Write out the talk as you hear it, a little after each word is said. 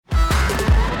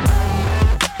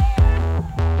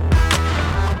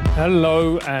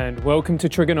Hello and welcome to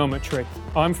Trigonometry.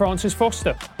 I'm Francis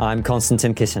Foster. I'm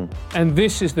Konstantin Kisin. And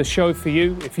this is the show for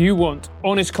you if you want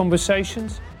honest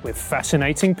conversations with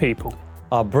fascinating people.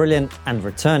 Our brilliant and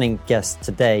returning guest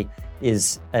today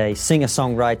is a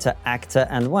singer-songwriter, actor,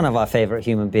 and one of our favourite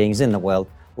human beings in the world,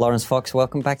 Laurence Fox.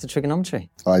 Welcome back to Trigonometry.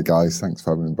 Hi guys, thanks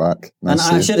for having me back. Nice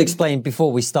and I should explain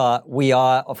before we start, we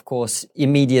are, of course,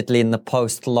 immediately in the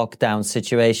post-lockdown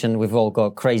situation. We've all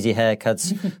got crazy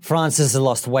haircuts. Francis has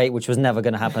lost weight, which was never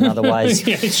going to happen otherwise.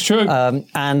 Yeah, it's true.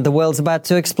 And the world's about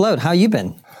to explode. How you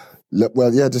been?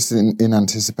 Well, yeah, just in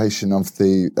anticipation of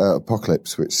the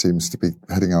apocalypse, which seems to be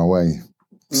heading our way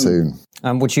soon.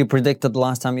 Which you predicted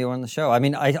last time you were on the show. I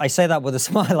mean, I say that with a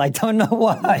smile. I don't know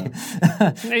why.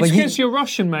 It's because you're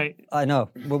Russian, mate. I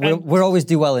know. We always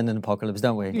do well in an apocalypse,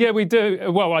 don't we? Yeah, we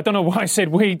do. Well, I don't know why I said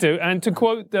we do. And to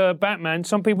quote Batman,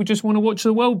 some people just want to watch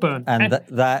the world burn. And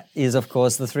that is, of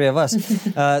course, the three of us.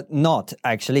 Not,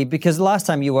 actually, because last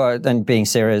time you were, and being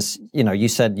serious, you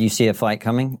said you see a fight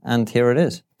coming, and here it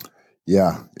is.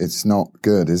 Yeah, it's not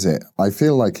good, is it? I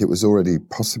feel like it was already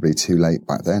possibly too late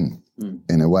back then,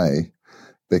 in a way.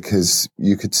 Because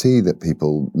you could see that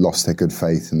people lost their good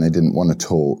faith and they didn't want to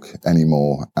talk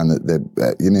anymore, and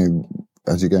that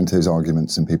as you go into those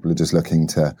arguments and people are just looking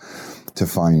to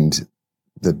find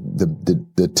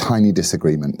the tiny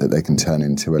disagreement that they can turn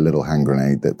into a little hand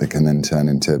grenade that they can then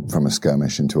turn from a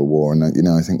skirmish into a war. And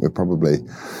I think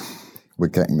we're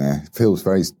getting there. It feels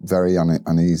very, very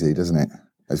uneasy, doesn't it?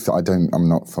 I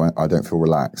don't feel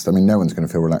relaxed. I mean, no one's going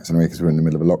to feel relaxed anyway because we're in the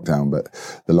middle of a lockdown. But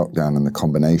the lockdown and the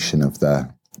combination of the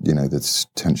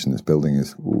tension that's building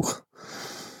is. Ooh.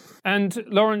 And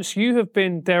Laurence, you have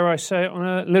been, dare I say, on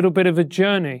a little bit of a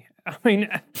journey. I mean,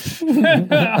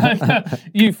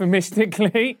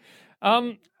 euphemistically.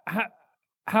 How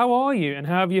are you, and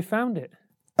how have you found it?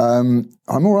 I'm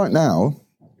all right now.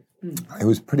 It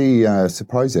was pretty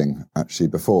surprising, actually,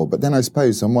 before. But then I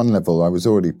suppose on one level, I was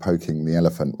already poking the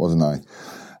elephant, wasn't I?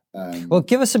 Well,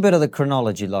 give us a bit of the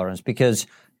chronology, Laurence, because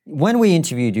when we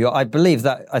interviewed you, I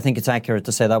think it's accurate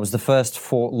to say that was the first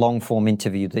long-form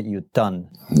interview that you'd done,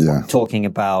 talking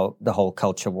about the whole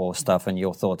culture war stuff and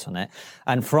your thoughts on it.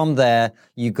 And from there,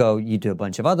 you do a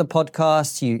bunch of other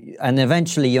podcasts, and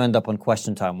eventually you end up on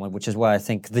Question Time, which is where I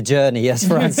think the journey, as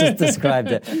Francis described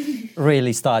it,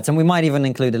 really starts. And we might even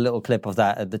include a little clip of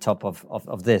that at the top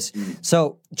of this.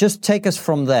 So just take us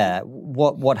from there.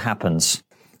 What happens?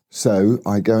 So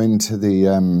I go into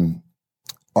the...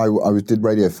 I did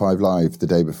Radio 5 Live the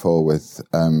day before with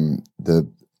the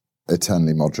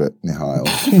eternally moderate Nihal.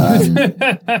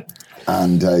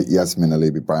 And Yasmin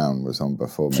Alibi-Brown was on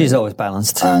before me. She's always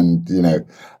balanced. And, and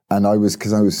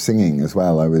because I was singing as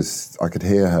well, I could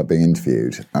hear her being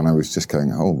interviewed, and I was just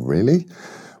going, oh, really?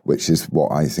 Which is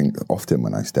what I think often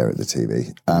when I stare at the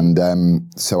TV. And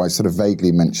so I sort of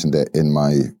vaguely mentioned it in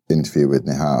my interview with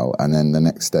Nihal, and then the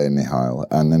next day in Nihal,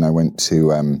 and then I went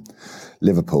to...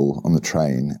 Liverpool on the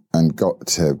train and got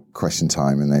to Question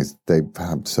Time, and they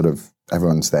had sort of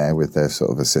everyone's there with their sort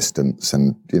of assistants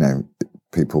and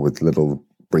people with little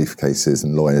briefcases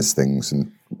and lawyers things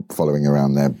and following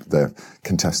around their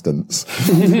contestants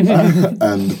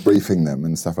and briefing them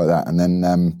and stuff like that. And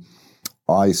then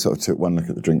I sort of took one look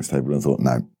at the drinks table and thought,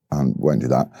 no, I won't do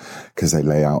that, because they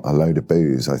lay out a load of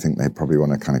booze. I think they probably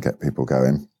want to kind of get people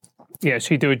going. Yeah,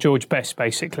 so you do a George Best,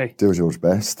 basically. Do a George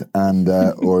Best, and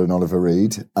or an Oliver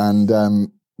Reed. And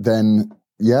then,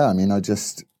 I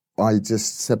just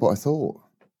said what I thought,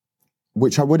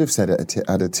 which I would have said at a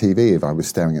TV if I was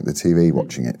staring at the TV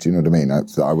watching it. Do you know what I mean?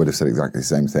 I would have said exactly the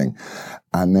same thing.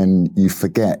 And then you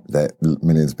forget that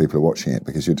millions of people are watching it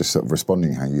because you're just sort of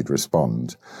responding how you'd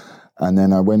respond. And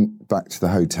then I went back to the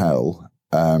hotel,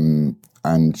 and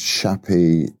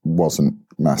Shappy wasn't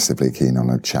massively keen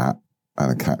on a chat and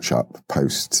a catch-up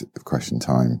post-Question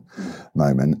Time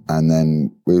moment. And then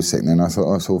we were sitting there and I thought,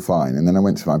 oh, it's all fine. And then I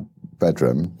went to my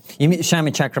bedroom. You mean Shami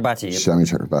Chakrabarti? Shami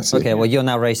Chakrabarti. Okay, well, you're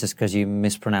now racist because you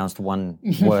mispronounced one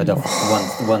word of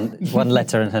one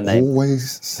letter in her name.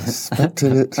 Always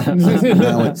suspected it.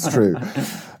 Now it's true.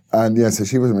 And so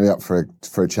she wasn't really up for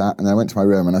a chat. And I went to my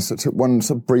room and I took one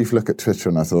sort of brief look at Twitter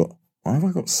and I thought, why have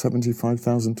I got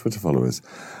 75,000 Twitter followers?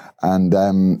 And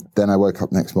then I woke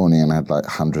up next morning and I had like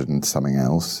 100 and something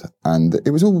else. And it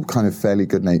was all kind of fairly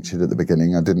good-natured at the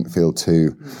beginning. I didn't feel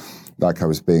too like I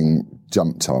was being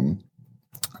jumped on.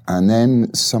 And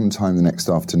then sometime the next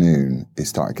afternoon, it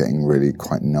started getting really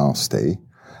quite nasty.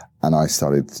 And I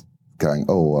started going,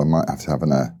 oh, I might have to have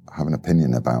an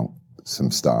opinion about some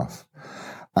stuff.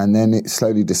 And then it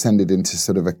slowly descended into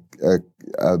sort of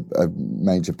a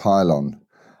major pile-on.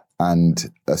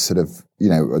 and a sort of,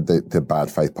 the bad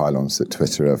faith pylons that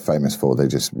Twitter are famous for. They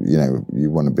just,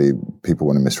 people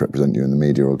want to misrepresent you in the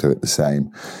media or do it the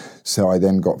same. So I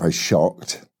then got very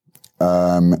shocked.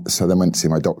 So then went to see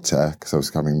my doctor because I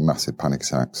was having massive panic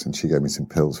attacks, and she gave me some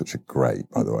pills, which are great,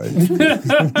 by the way.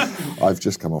 I've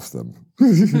just come off them.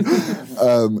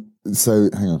 So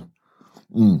hang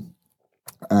on.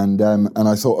 And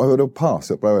I thought, oh, it'll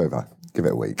pass, it'll blow over, give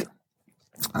it a week.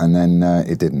 And then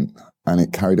it didn't. And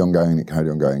it carried on going,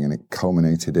 and it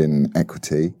culminated in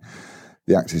Equity,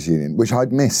 the Actors Union, which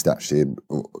I'd missed, actually,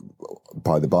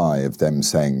 by the by, of them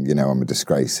saying, I'm a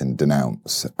disgrace and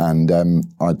denounce. And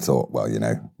I'd thought, well,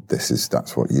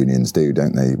 that's what unions do,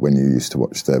 don't they? When you used to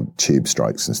watch the tube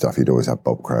strikes and stuff, you'd always have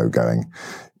Bob Crow going,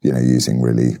 using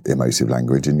really emotive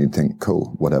language, and you'd think,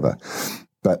 cool, whatever.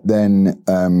 But then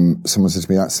someone said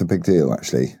to me, that's a big deal,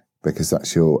 actually, because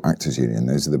that's your Actors Union.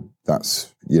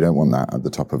 You don't want that at the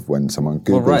top of when someone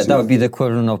Googles. Well, right, that would be the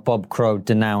equivalent of Bob Crow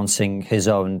denouncing his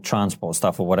own transport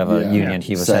stuff or whatever union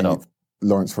he was head of.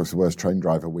 Laurence Fox, the worst train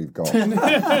driver we've got. World's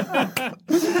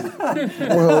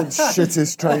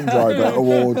shittest train driver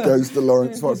award goes to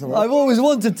Laurence Fox. I've always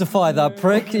wanted to fight that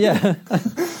prick, yeah.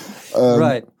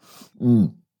 Right.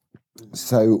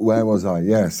 So where was I?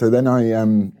 Yeah, so then I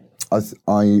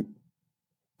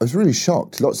was really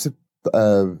shocked. Lots of,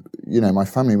 my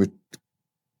family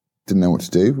didn't know what to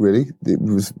do, really. It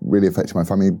was really affecting my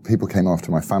family. People came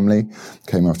after my family,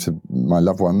 came after my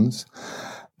loved ones.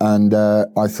 And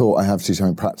I thought I have to do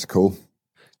something practical.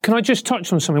 Can I just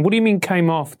touch on something? What do you mean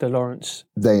came after, Laurence?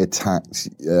 They attacked,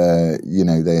 they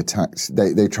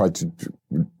tried to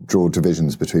draw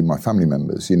divisions between my family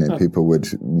members.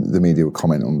 The media would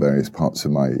comment on various parts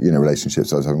of my,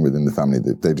 relationships I was having within the family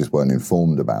that they just weren't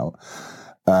informed about.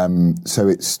 And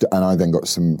I then got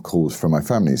some calls from my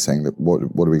family saying that what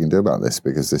are we going to do about this?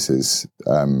 Because this is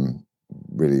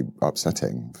really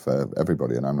upsetting for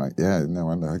everybody. And I'm like, yeah, no,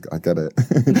 I get it.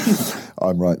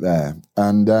 I'm right there.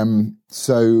 And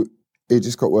so it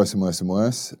just got worse and worse and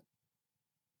worse.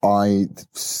 I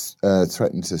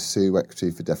threatened to sue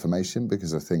Equity for defamation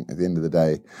because I think at the end of the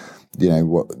day,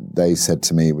 what they said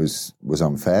to me was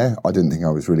unfair. I didn't think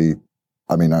I was really...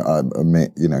 I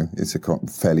admit, it's a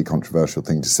fairly controversial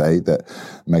thing to say that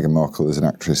Meghan Markle as an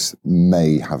actress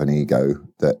may have an ego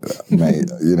that may,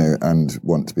 and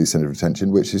want to be centre of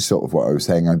attention, which is sort of what I was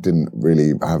saying. I didn't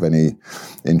really have any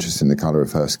interest in the colour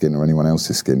of her skin or anyone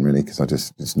else's skin, really, because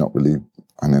it's not really...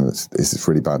 I know it's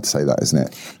really bad to say that, isn't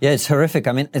it? Yeah, it's horrific.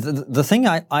 I mean, the thing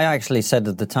I actually said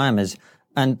at the time is,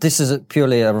 and this is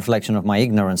purely a reflection of my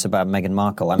ignorance about Meghan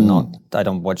Markle. I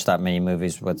don't watch that many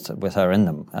movies with her in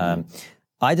them.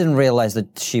 I didn't realize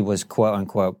that she was quote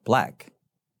unquote black.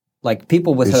 Like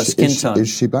people with her skin tone. Is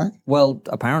she black? Well,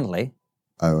 apparently.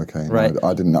 Oh, okay. Right. No,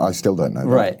 I didn't. I still don't know.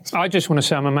 Right. That. I just want to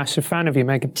say I'm a massive fan of you,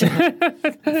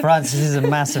 Meghan. Francis is a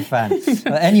massive fan.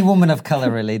 Any woman of color,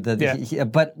 really.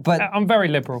 But I'm very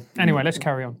liberal. Anyway, let's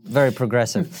carry on. Very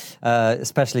progressive,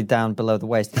 especially down below the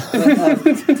waist.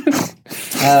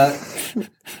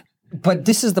 But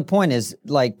this is the point: is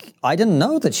like I didn't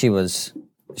know that she was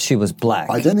black.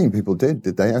 I don't think people did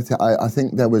they? I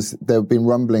think there have been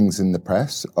rumblings in the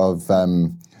press of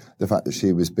the fact that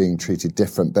she was being treated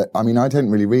different. But I mean, I don't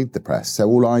really read the press. So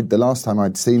the last time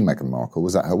I'd seen Meghan Markle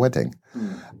was at her wedding.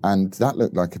 And that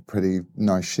looked like a pretty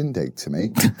nice shindig to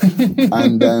me.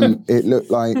 And it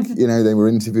looked like, they were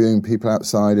interviewing people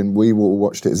outside and we all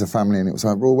watched it as a family and it was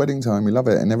like, royal wedding time, we love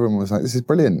it. And everyone was like, this is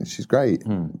brilliant, she's great.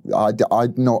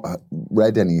 I'd not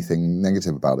read anything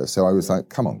negative about her. So I was like,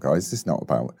 come on, guys, this is not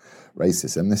about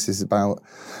racism. This is about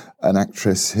an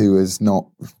actress who has not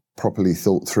properly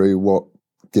thought through what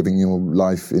giving your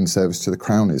life in service to the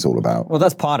crown is all about. Well,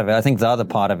 that's part of it. I think the other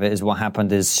part of it is what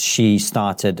happened is she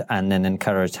started and then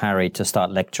encouraged Harry to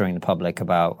start lecturing the public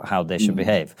about how they should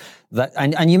behave.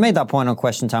 And you made that point on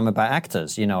Question Time about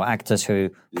actors, actors who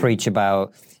preach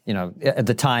about, at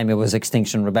the time it was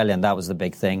Extinction Rebellion, that was the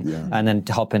big thing, and then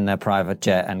hop in their private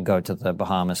jet and go to the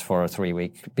Bahamas for a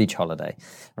 3-week beach holiday,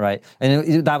 right?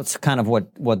 And that's kind of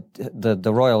what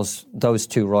the royals, those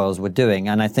two royals were doing.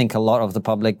 And I think a lot of the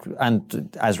public,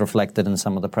 and as reflected in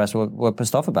some of the press, were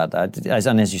pissed off about that.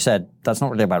 And as you said, that's not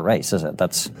really about race, is it?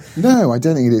 No, I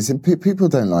don't think it is. And people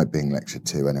don't like being lectured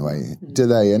to anyway, do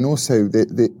they? And also,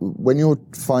 when you're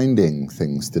finding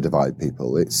things to divide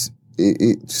people, it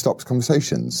stops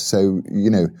conversations. So,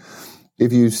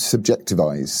 if you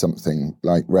subjectivise something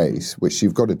like race, which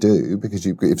you've got to do, because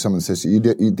if someone says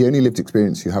the only lived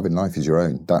experience you have in life is your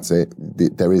own, that's it.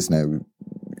 There is no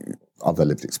other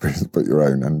lived experience but your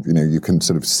own. And, you can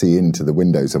sort of see into the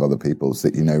windows of other people's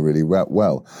that you know really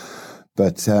well.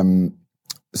 But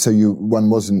one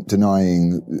wasn't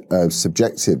denying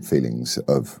subjective feelings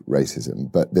of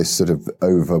racism, but this sort of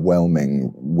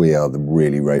overwhelming, we are the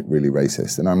really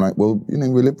racist. And I'm like, well,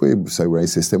 we're so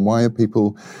racist, then why are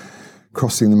people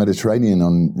crossing the Mediterranean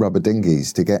on rubber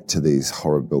dinghies to get to these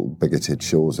horrible, bigoted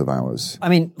shores of ours? I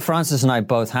mean, Francis and I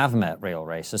both have met real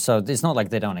racists, so it's not like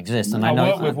they don't exist. And I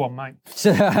work with one, mate.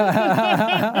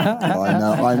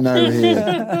 I know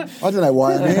here. I don't know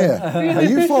why I'm here. Are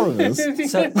you foreigners?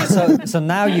 So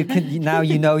now you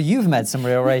know you've met some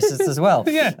real racists as well.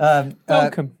 Yeah.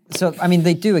 Welcome. So, I mean,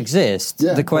 they do exist.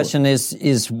 Yeah, the question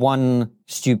is one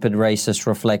stupid racist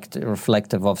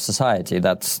reflective of society?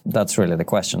 That's really the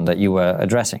question that you were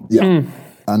addressing. Yeah.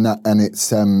 And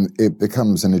it's it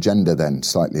becomes an agenda then,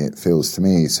 slightly, it feels to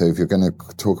me. So if you're going to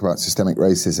talk about systemic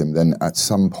racism, then at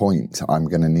some point I'm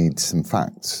going to need some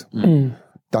facts. I'm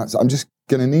just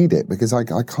going to need it, because I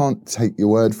can't take your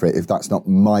word for it if that's not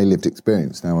my lived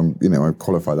experience. Now, I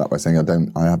qualify that by saying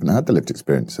I haven't had the lived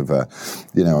experience of, I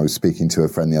was speaking to a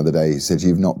friend the other day who said,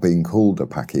 you've not been called a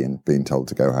Paki and been told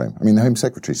to go home. I mean, the Home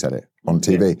Secretary said it on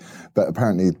TV, but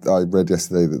apparently I read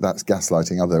yesterday that that's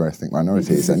gaslighting other ethnic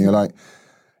minorities. And you're like,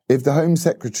 if the Home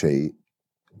Secretary,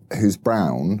 who's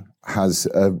brown, has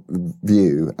a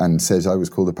view and says, I was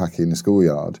called a Paki in the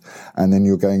schoolyard, and then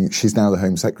you're going, she's now the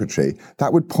Home Secretary,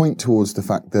 that would point towards the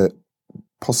fact that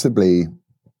possibly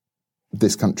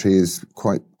this country is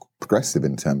quite progressive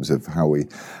in terms of how we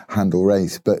handle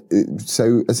race.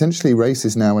 So essentially race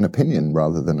is now an opinion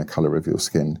rather than a colour of your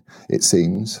skin, it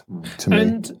seems to me.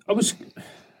 And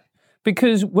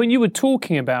because when you were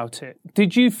talking about it,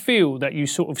 did you feel that you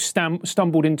sort of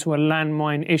stumbled into a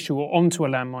landmine issue or onto a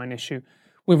landmine issue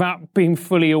without being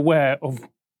fully aware of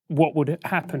what would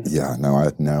happen? Yeah, no, I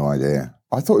had no idea.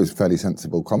 I thought it was a fairly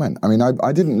sensible comment. I mean,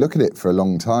 I didn't look at it for a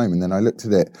long time, and then I looked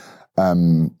at it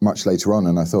much later on,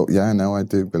 and I thought, yeah, no, I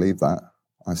do believe that.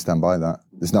 I stand by that.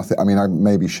 There's nothing, I mean, I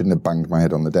maybe shouldn't have banged my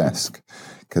head on the desk,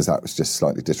 because that was just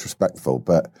slightly disrespectful,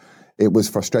 but it was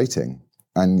frustrating.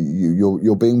 And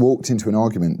you're being walked into an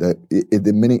argument that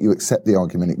the minute you accept the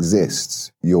argument exists,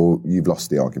 you've lost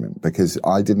the argument, because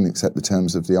I didn't accept the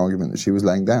terms of the argument that she was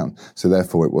laying down. So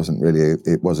therefore, it wasn't really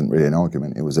an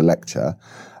argument. It was a lecture,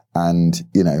 and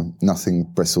nothing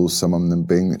bristles someone than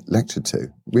being lectured to.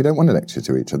 We don't want to lecture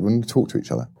to each other. We want to talk to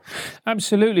each other.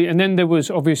 Absolutely. And then there was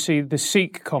obviously the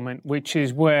Sikh comment, which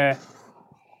is where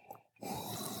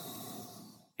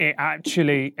it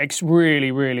actually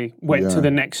really went to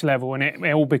the next level, and it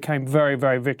all became very,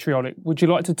 very vitriolic. Would you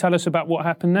like to tell us about what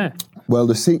happened there? Well,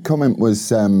 the Sikh comment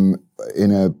was in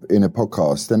a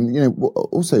podcast, and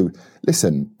also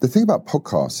listen. The thing about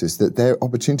podcasts is that they're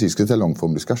opportunities, because they're long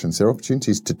form discussions. They're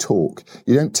opportunities to talk.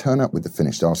 You don't turn up with the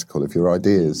finished article of your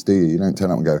ideas, do you? You don't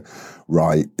turn up and go,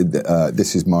 right,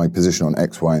 this is my position on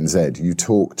X, Y, and Z. You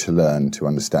talk to learn, to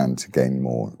understand, to gain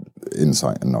more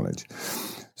insight and knowledge.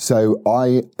 So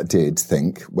I did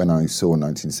think, when I saw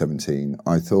 1917,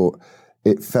 I thought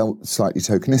it felt slightly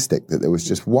tokenistic that there was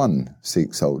just one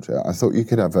Sikh soldier. I thought you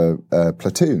could have a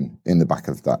platoon in the back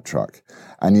of that truck.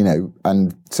 And,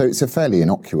 and so it's a fairly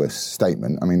innocuous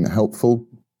statement. I mean, helpful?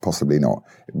 Possibly not.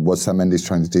 Was Sam Mendes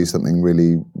trying to do something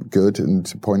really good and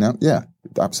to point out? Yeah,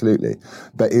 absolutely.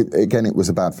 But it was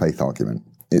a bad faith argument.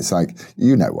 It's like,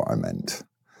 you know what I meant,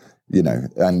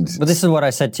 and... But this is what I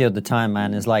said to you at the time,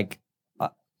 man, is like,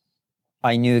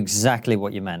 I knew exactly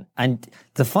what you meant. And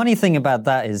the funny thing about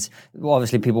that is,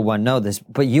 obviously people won't know this,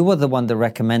 but you were the one that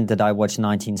recommended I watch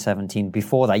 1917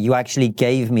 before that. You actually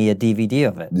gave me a DVD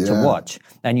of it to watch.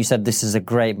 And you said, this is a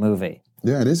great movie.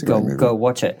 Yeah, it is a great movie. Go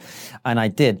watch it. And I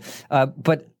did.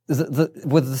 But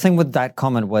the thing with that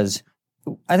comment was,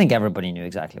 I think everybody knew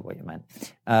exactly what you meant,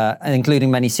 including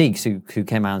many Sikhs who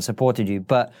came out and supported you.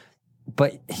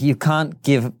 But you can't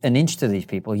give an inch to these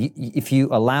people. If you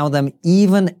allow them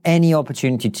even any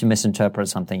opportunity to misinterpret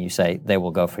something you say, they will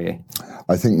go for you.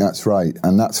 I think that's right.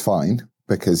 And that's fine,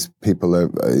 because people are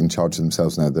in charge of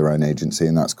themselves and have their own agency,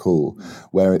 and that's cool.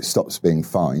 Where it stops being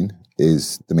fine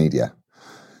is the media.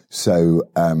 So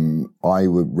I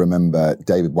would remember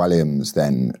David Walliams,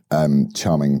 then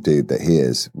charming dude that he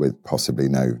is, with possibly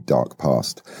no dark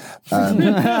past, standing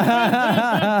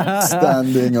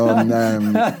on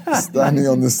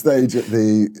the stage at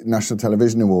the National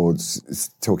Television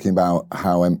Awards, talking about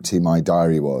how empty my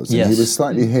diary was. Yes. And he was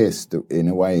slightly hissed in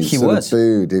a way. He sort was of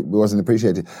booed. It wasn't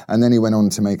appreciated. And then he went on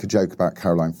to make a joke about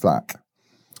Caroline Flack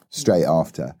straight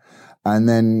after. And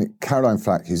then Caroline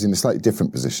Flack, who's in a slightly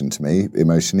different position to me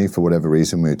emotionally, for whatever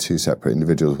reason, we were two separate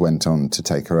individuals, went on to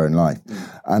take her own life.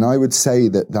 And I would say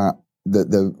that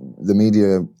the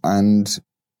media and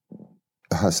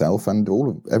herself and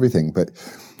everything, but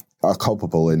are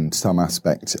culpable in some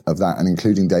aspect of that, and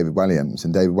including David Walliams.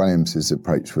 And David Walliams'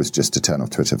 approach was just to turn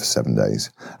off Twitter for 7 days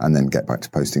and then get back to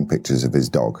posting pictures of his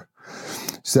dog.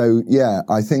 So, yeah,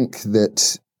 I think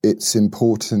that it's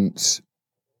important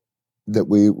that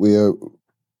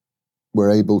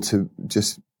we're able to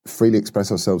just freely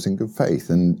express ourselves in good faith.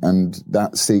 And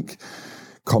that Sikh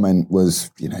comment was,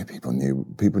 people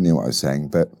knew what I was saying,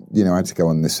 but, I had to go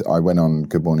on this. I went on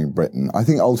Good Morning Britain. I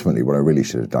think ultimately what I really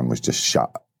should have done was just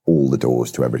shut all the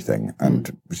doors to everything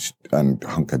and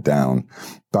hunker down.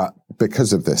 But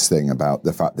because of this thing about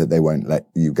the fact that they won't let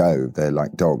you go, they're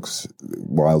like dogs,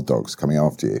 wild dogs coming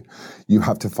after you, you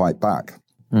have to fight back.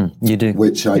 You do.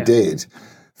 Which I did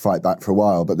fight back for a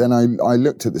while. But then I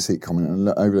looked at the Sikh comment and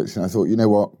overlooked it, and I thought, you know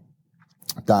what?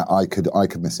 That I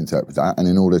could misinterpret that, and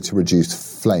in order to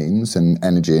reduce flames and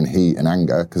energy and heat and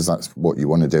anger, because that's what you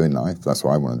want to do in life, that's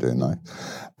what I want to do in life,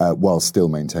 while still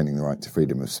maintaining the right to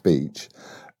freedom of speech,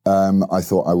 I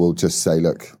thought I will just say,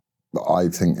 look, I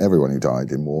think everyone who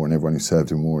died in war and everyone who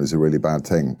served in war is a really bad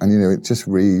thing, and it just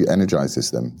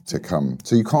re-energizes them to come.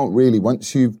 So you can't really,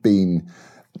 once you've been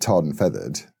tarred and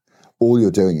feathered, all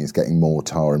you're doing is getting more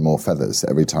tar and more feathers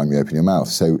every time you open your mouth.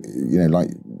 So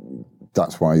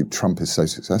that's why Trump is so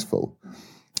successful,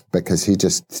 because he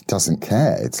just doesn't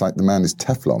care. It's like the man is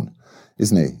Teflon,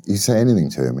 isn't he? You say anything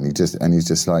to him and he's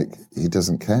just like, he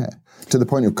doesn't care, to the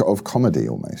point of comedy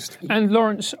almost. And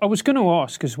Laurence, I was going to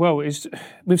ask as well, is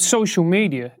with social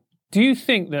media, do you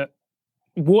think that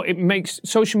what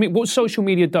social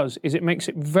media does is it makes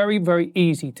it very, very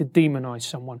easy to demonise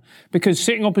someone? Because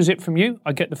sitting opposite from you,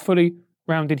 I get the fully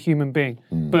rounded human being.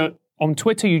 But on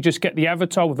Twitter, you just get the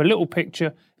avatar with a little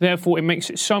picture. Therefore, it makes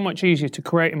it so much easier to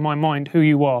create in my mind who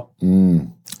you are.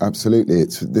 Absolutely,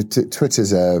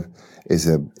 Twitter's is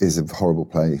a horrible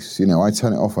place. I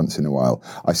turn it off once in a while.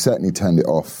 I certainly turned it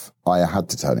off. I had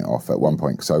to turn it off at one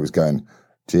point because I was going,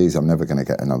 geez, I'm never going to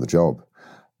get another job,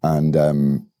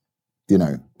 and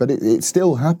but it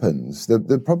still happens.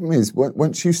 The problem is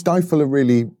once you stifle a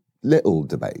really little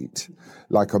debate,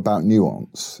 like about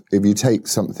nuance, if you take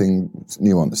something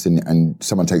nuanced and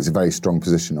someone takes a very strong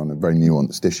position on a very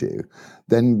nuanced issue,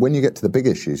 then when you get to the big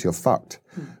issues, you're fucked.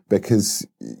 Because,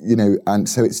 and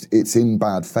so it's in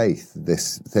bad faith,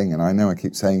 this thing, and I know I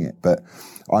keep saying it, but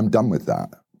I'm done with that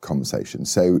conversation.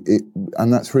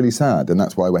 And that's really sad, and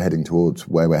that's why we're heading towards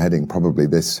where we're heading probably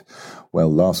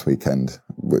last weekend,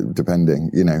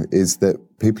 depending, is that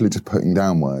people are just putting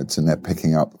down words and they're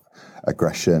picking up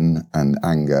aggression and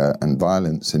anger and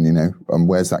violence, and and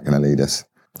where's that going to lead us?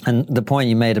 And the point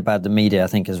you made about the media, I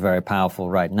think, is very powerful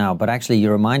right now. But actually,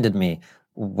 you reminded me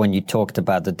when you talked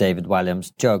about the David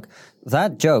Walliams joke.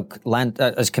 That joke,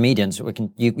 as comedians,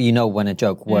 you know when a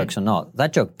joke works or not.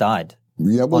 That joke died.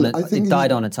 Yeah, well, I think it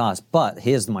died on its ass. But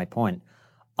here's my point.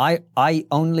 I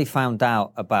only found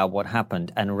out about what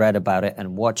happened and read about it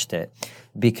and watched it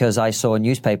because I saw a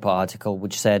newspaper article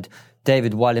which said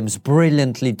David Walliams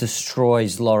brilliantly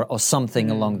destroys Laura or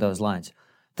something along those lines.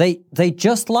 They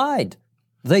just lied.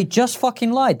 They just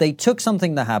fucking lied. They took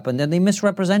something that happened and they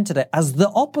misrepresented it as the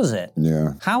opposite.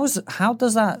 Yeah. How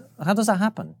does that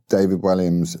happen? David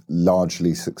Walliams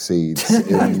largely succeeds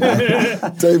in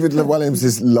David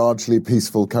Walliams' largely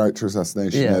peaceful character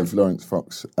assassination of Laurence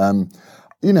Fox.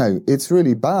 It's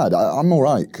really bad. I'm all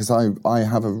right because I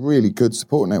have a really good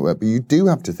support network, but you do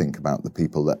have to think about the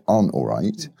people that aren't all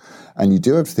right. And you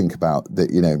do have to think about that,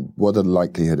 what are the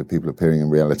likelihood of people appearing in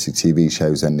reality TV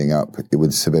shows ending up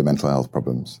with severe mental health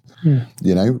problems,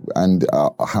 and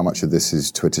how much of this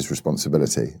is Twitter's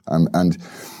responsibility.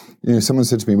 Someone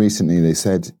said to me recently, they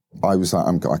said, I was like,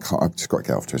 I've just got to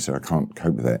get off Twitter. I can't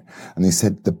cope with it. And they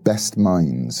said the best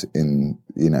minds in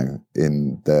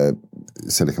the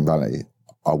Silicon Valley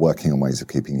are working on ways of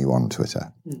keeping you on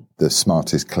Twitter. The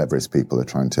smartest, cleverest people are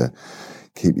trying to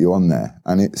keep you on there.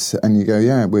 And you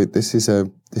go, this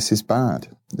is bad.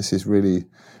 This is really,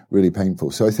 really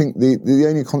painful. So I think the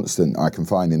only constant I can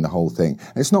find in the whole thing,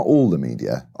 and it's not all the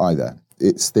media either.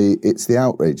 It's the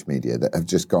outrage media that have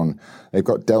just gone, they've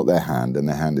got dealt their hand, and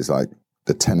their hand is like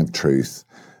the 10 of truth,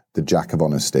 the jack of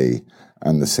honesty,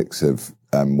 and the 6 of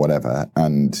whatever,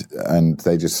 and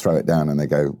they just throw it down and they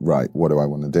go, right, what do I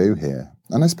want to do here?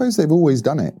 And I suppose they've always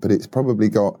done it, but it's probably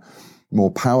got more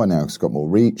power now. It's got more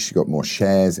reach, it's got more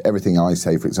shares. Everything I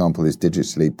say, for example, is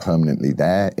digitally permanently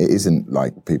there. It isn't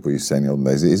like people used to say in the olden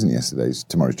days, it isn't yesterday's,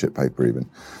 tomorrow's chip paper even.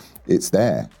 It's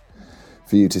there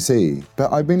for you to see.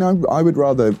 But I mean, I would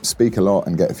rather speak a lot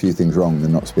and get a few things wrong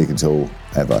than not speak at all,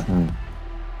 ever.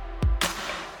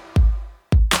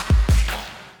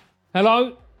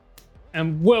 Hello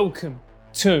and welcome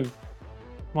to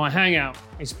my hangout.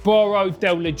 It's Boro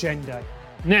del Legende.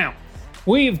 Now,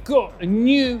 we have got a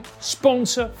new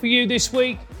sponsor for you this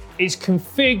week. It's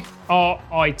Config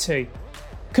IT.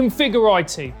 Configure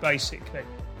IT, basically.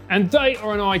 And they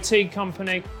are an IT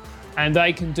company, and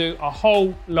they can do a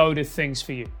whole load of things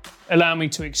for you. Allow me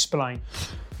to explain.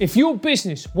 If your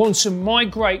business wants to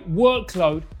migrate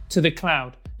workload to the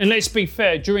cloud, and let's be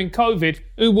fair, during COVID,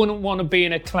 who wouldn't want to be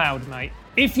in a cloud, mate?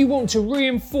 If you want to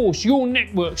reinforce your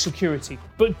network security,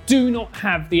 but do not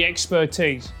have the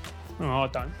expertise, I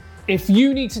don't. If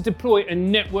you need to deploy a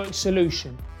network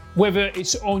solution, whether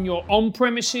it's on your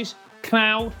on-premises,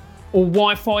 cloud, or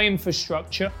Wi-Fi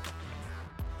infrastructure,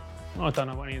 I don't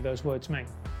know what any of those words mean.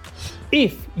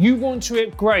 If you want to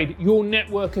upgrade your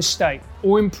network estate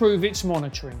or improve its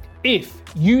monitoring, if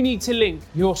you need to link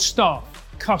your staff,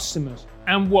 customers,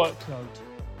 and workload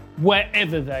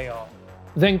wherever they are,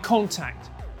 then contact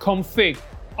Config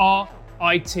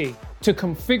IT to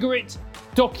configure it,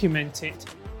 document it,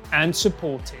 and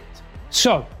support it.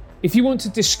 So, if you want to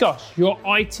discuss your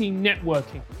IT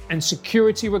networking and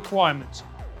security requirements,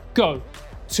 go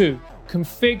to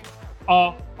Config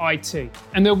IT,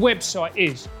 and their website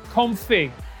is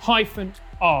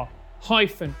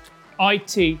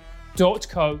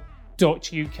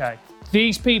config-r-it.co.uk.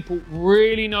 These people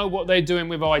really know what they're doing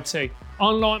with IT.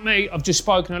 Unlike me, I've just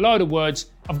spoken a load of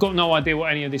words. I've got no idea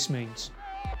what any of this means.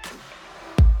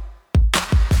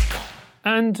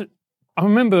 And I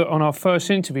remember on our first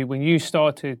interview when you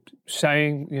started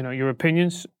saying, your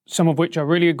opinions, some of which I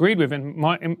really agreed with in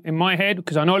my head,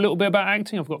 because I know a little bit about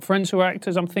acting. I've got friends who are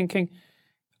actors. I'm thinking,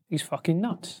 he's fucking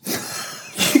nuts.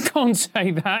 You can't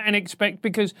say that and expect,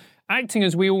 because acting,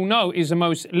 as we all know, is the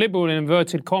most liberal, in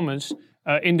inverted commas,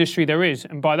 industry there is.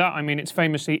 And by that, I mean it's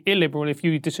famously illiberal if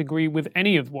you disagree with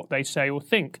any of what they say or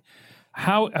think.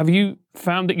 How have you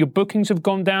found that your bookings have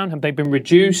gone down? Have they been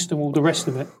reduced and all the rest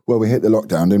of it? Well, we hit the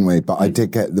lockdown, didn't we? But I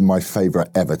did get my favourite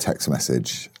ever text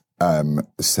message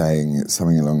saying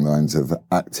something along the lines of,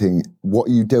 acting, what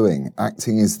are you doing?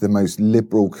 Acting is the most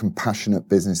liberal, compassionate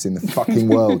business in the fucking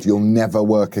world. You'll never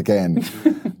work again.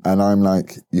 And I'm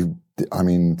like,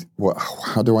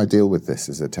 how do I deal with this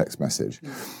as a text message?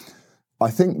 I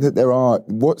think that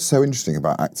what's so interesting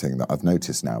about acting that I've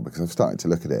noticed now, because I've started to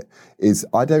look at it, is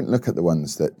I don't look at the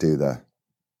ones that do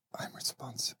I'm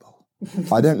responsible.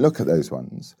 I don't look at those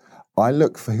ones. I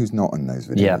look for who's not in those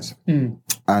videos. Yeah. Mm.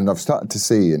 And I've started to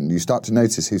see, and you start to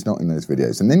notice who's not in those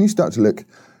videos. And then you start to look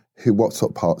what sort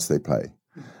of parts they play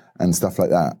and stuff like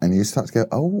that. And you start to go,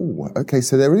 oh, okay,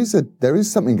 so there is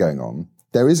something going on.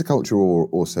 There is a culture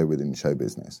also within show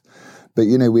business. But,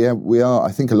 we are,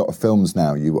 I think a lot of films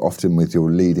now, you often with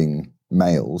your leading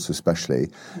males especially,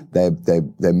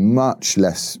 they're much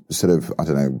less sort of,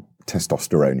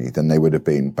 testosterone-y than they would have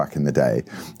been back in the day.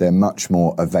 They're much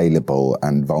more available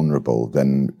and vulnerable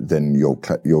than your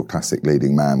classic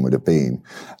leading man would have been.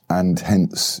 And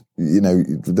hence,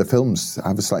 the films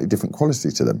have a slightly different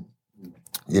quality to them.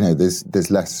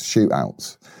 There's less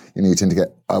shootouts. You tend to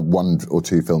get 1 or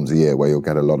 2 films a year where you'll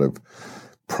get a lot of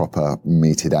proper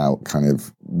meted out kind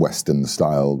of Western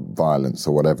style violence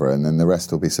or whatever, and then the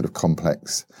rest will be sort of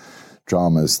complex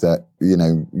dramas that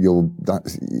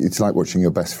it's like watching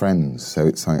your best friends. So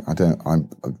it's like I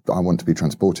want to be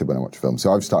transported when I watch a film.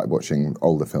 So I've started watching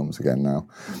older films again now.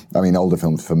 I mean, older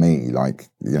films for me, like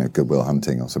Good Will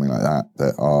Hunting or something like that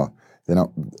they're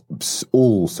not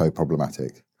all so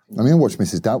problematic. I mean, I watched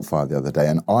Mrs. Doubtfire the other day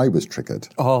and I was triggered.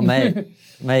 Oh, mate,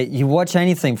 you watch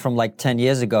anything from like 10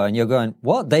 years ago and you're going,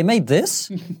 what? They made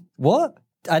this? What?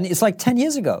 And it's like 10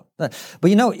 years ago. But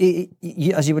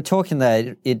as you were talking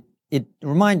there, it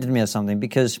reminded me of something,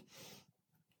 because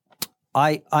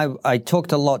I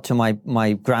talked a lot to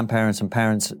my grandparents and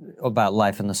parents about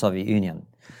life in the Soviet Union.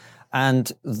 And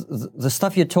the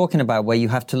stuff you're talking about where you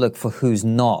have to look for who's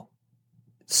not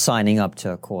signing up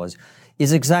to a cause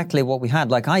is exactly what we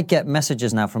had. Like, I get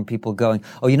messages now from people going,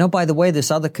 oh, by the way, this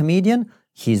other comedian,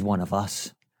 he's one of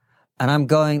us. And I'm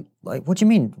going, like, what do you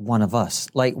mean, one of us?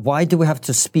 Like, why do we have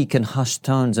to speak in hushed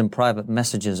tones and private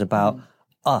messages about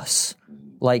us?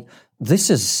 Like,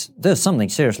 there's something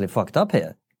seriously fucked up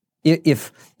here.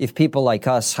 If people like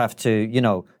us have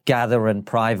to, gather in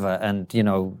private and,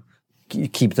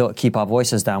 keep our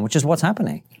voices down, which is what's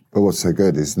happening. But what's so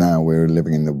good is now we're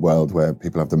living in the world where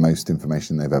people have the most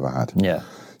information they've ever had. Yeah.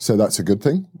 So that's a good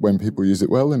thing when people use it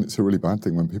well, and it's a really bad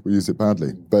thing when people use it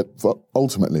badly. But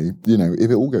ultimately, if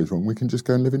it all goes wrong, we can just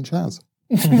go and live in Chaz.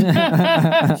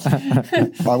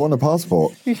 I want a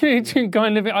passport. You can go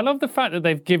and live it. I love the fact that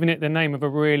they've given it the name of a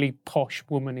really posh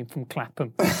woman from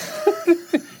Clapham.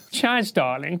 Chaz,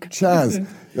 darling. Chaz.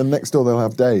 And next door they'll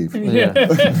have Dave. Yeah.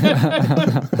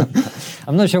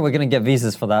 I'm not sure we're going to get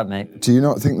visas for that, mate. Do you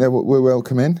not think we're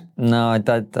welcome in? No,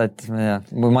 yeah.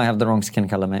 We might have the wrong skin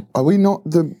colour, mate.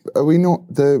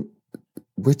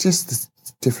 We're just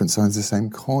different sides of the same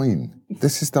coin.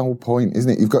 This is the whole point,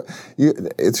 isn't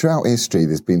it? Throughout history,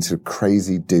 there's been sort of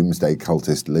crazy doomsday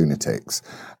cultist lunatics,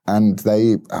 and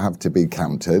they have to be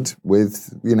countered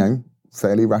with,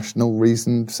 fairly rational,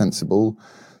 reasoned, sensible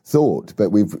thought.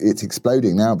 But it's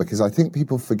exploding now because I think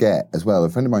people forget as well. A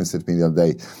friend of mine said to me the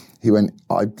other day, he went,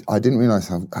 I didn't realise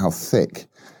how thick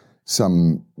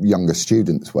some younger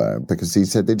students were, because he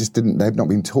said they've not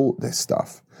been taught this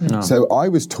stuff. No. So I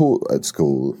was taught at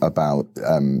school about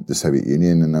the Soviet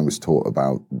Union, and I was taught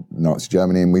about Nazi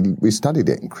Germany, and we studied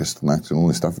it in crystal meth and all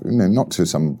this stuff, not to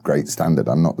some great standard.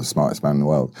 I'm not the smartest man in the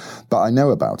world, but I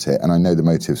know about it, and I know the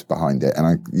motives behind it,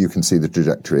 and you can see the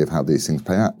trajectory of how these things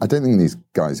play out. I don't think these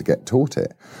guys get taught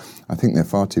it. I think they're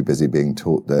far too busy being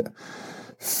taught that,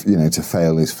 to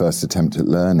fail is first attempt at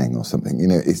learning or something.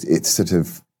 It's sort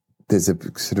of, there's a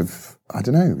sort of, I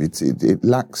don't know, it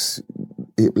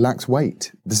lacks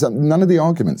weight. None of the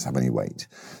arguments have any weight.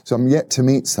 So I'm yet to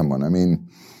meet someone. I mean,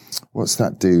 what's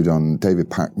that dude on David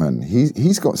Pachman?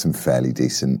 He's got some fairly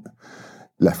decent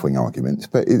left-wing arguments,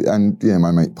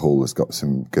 my mate Paul has got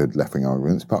some good left-wing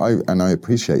arguments, but I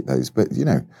appreciate those. But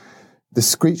the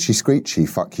screechy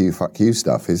fuck you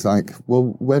stuff is like,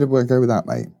 well, where do we go with that,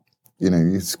 mate?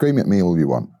 You scream at me all you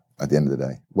want at the end of the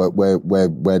day.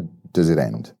 Where does it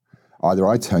end? Either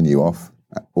I turn you off,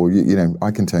 or I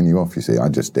can turn you off. You see, I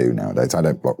just do nowadays. I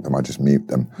don't block them. I just mute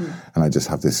them, and I just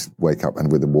have this wake up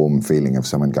and with a warm feeling of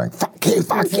someone going "fuck you,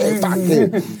 fuck you, fuck you"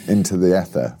 into the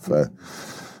ether for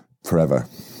forever.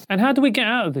 And how do we get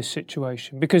out of this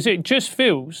situation? Because it just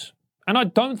feels, and I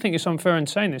don't think it's unfair in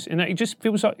saying this, in that it just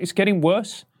feels like it's getting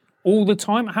worse all the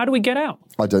time. How do we get out?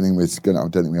 I don't think we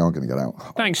are going to get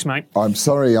out. Thanks, mate. I'm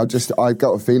sorry. I've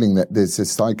got a feeling that there's a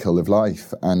cycle of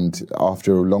life, and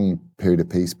after a long period of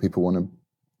peace, people want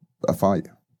a fight,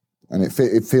 and it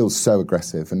feels so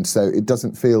aggressive, and so it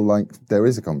doesn't feel like there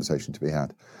is a conversation to be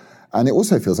had. And it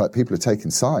also feels like people are taking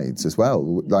sides as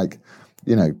well. Like,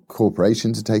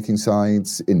 corporations are taking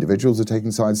sides, individuals are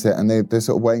taking sides there, and they're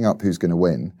sort of weighing up who's going to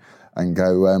win, and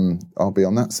go, I'll be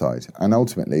on that side. And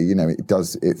ultimately,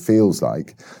 it feels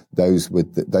like those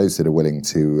that are willing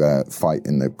to fight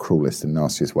in the cruelest and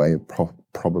nastiest way are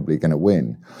probably going to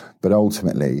win. But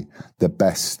ultimately, the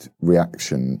best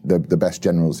reaction, the best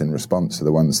generals in response are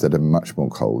the ones that are much more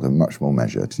cold and much more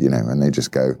measured, and they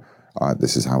just go,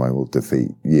 this is how I will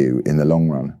defeat you in the long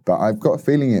run. But I've got a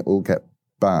feeling it will get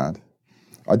bad.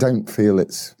 I don't feel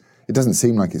it doesn't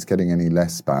seem like it's getting any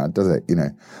less bad, does it?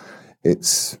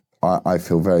 I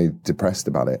feel very depressed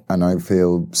about it, and I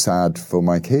feel sad for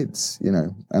my kids,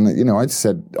 And I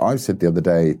said the other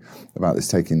day about this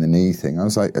taking the knee thing. I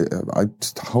was like, I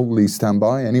just wholly stand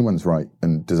by anyone's right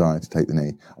and desire to take the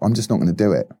knee. I'm just not going to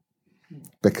do it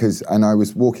and I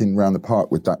was walking around the park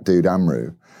with that dude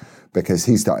Amru, because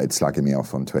he started slagging me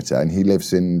off on Twitter, and he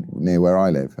lives near where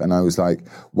I live, and I was like,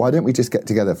 why don't we just get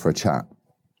together for a chat?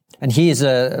 And he is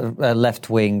a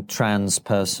left-wing trans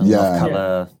person of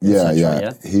colour.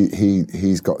 Yeah.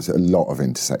 He's got a lot of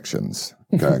intersections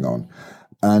going on.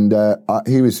 And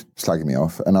he was slagging me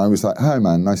off, and I was like, "Hi,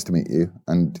 man, nice to meet you."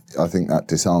 And I think that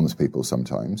disarms people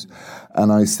sometimes.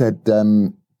 And I said,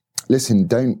 "Listen,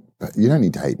 you don't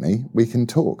need to hate me. We can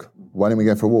talk. Why don't we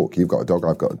go for a walk? You've got a dog,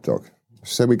 I've got a dog."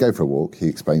 So we go for a walk. He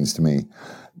explains to me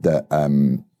that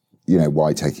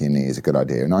why taking a knee is a good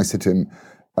idea, and I said to him,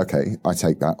 okay, I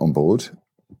take that on board,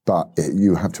 but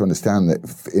you have to understand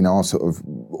that in our sort of,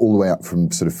 all the way up from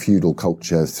sort of feudal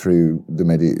culture through the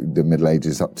Middle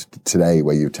Ages up to today,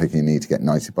 where you're taking a knee to get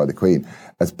knighted by the Queen,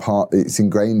 it's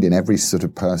ingrained in every sort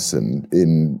of person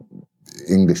in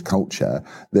English culture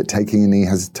that taking a knee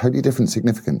has a totally different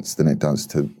significance than it does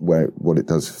to what it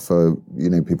does for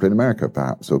people in America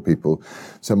perhaps, or people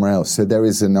somewhere else. So there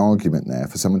is an argument there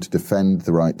for someone to defend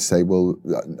the right to say, well,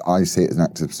 I see it as an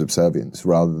act of subservience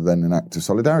rather than an act of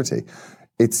solidarity.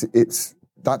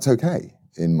 That's okay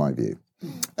in my view.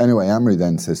 Anyway, Amri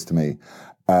then says to me,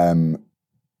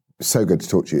 so good to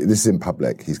talk to you. This is in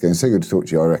public. He's going, so good to talk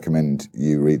to you. I recommend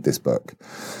you read this book.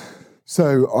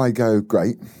 So I go,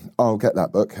 great, I'll get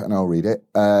that book and I'll read it.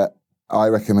 I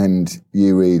recommend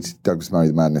you read Douglas Murray,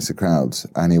 The Madness of Crowds.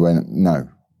 And he went, no,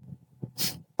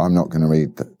 I'm not going to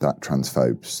read that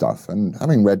transphobe stuff. And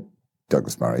having read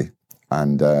Douglas Murray,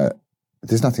 and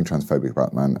there's nothing transphobic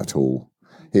about the man at all.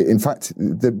 In fact,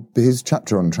 his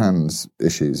chapter on trans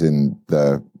issues in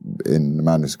The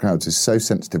Madness of Crowds is so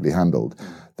sensitively handled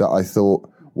that I thought,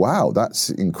 wow, that's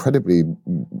incredibly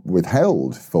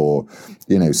withheld for,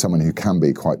 someone who can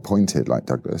be quite pointed like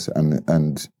Douglas.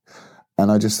 And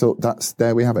And I just thought,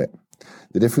 there we have it.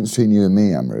 The difference between you and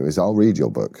me, Amru, is I'll read your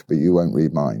book, but you won't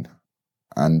read mine.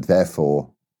 And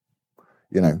therefore,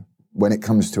 when it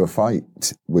comes to a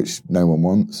fight, which no one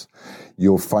wants,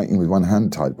 you're fighting with one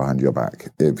hand tied behind your back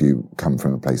if you come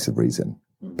from a place of reason.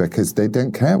 Because they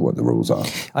don't care what the rules are.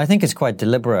 I think it's quite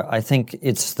deliberate. I think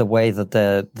it's the way that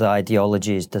the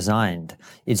ideology is designed.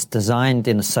 It's designed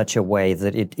in such a way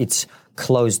that it's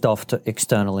closed off to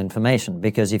external information.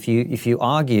 Because if you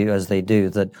argue, as they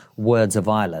do, that words are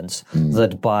violence,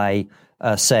 that by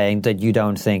saying that you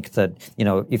don't think that,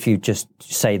 if you just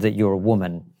say that you're a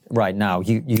woman right now,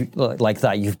 you like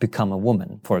that, you've become a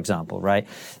woman, for example, right?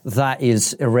 That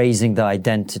is erasing the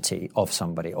identity of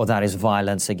somebody, or that is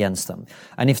violence against them.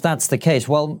 And if that's the case,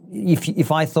 well, if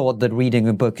I thought that reading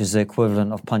a book is the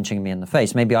equivalent of punching me in the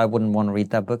face, maybe I wouldn't want to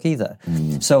read that book either.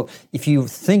 So if you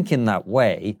think in that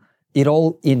way, it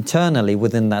all internally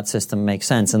within that system makes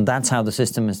sense. And that's how the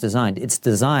system is designed. It's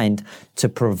designed to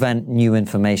prevent new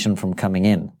information from coming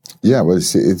in. Yeah, well,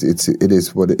 it's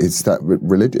that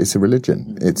religion. It's a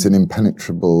religion. It's an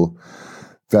impenetrable,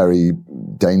 very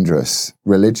dangerous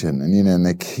religion. And,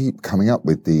 they keep coming up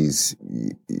with these.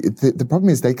 The problem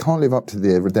is they can't live up to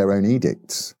their own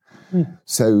edicts.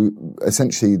 So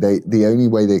essentially, the only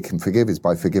way they can forgive is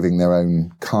by forgiving their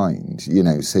own kind.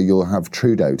 So you'll have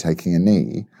Trudeau taking a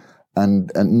knee.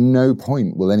 And at no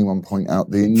point will anyone point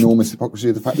out the enormous hypocrisy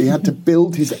of the fact that he had to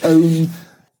build his own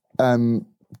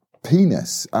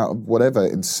penis out of whatever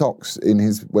in socks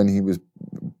when he was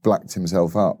blacked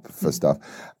himself up for stuff.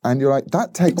 And you're like,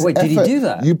 that takes effort. Did he do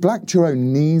that? You blacked your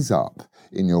own knees up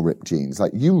in your ripped jeans.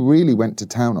 Like, you really went to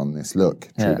town on this look,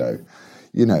 Trudeau.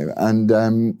 And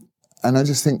I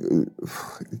just think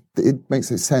it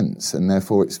makes no sense, and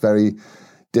therefore it's very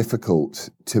difficult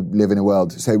to live in a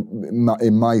world. So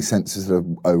in my sense of,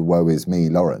 oh, woe is me,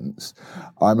 Laurence,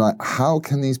 I'm like, how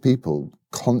can these people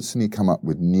constantly come up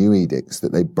with new edicts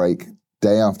that they break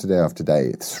day after day after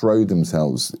day, throw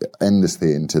themselves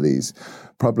endlessly into these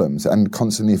problems and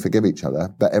constantly forgive each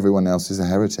other, but everyone else is a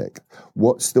heretic?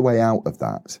 What's the way out of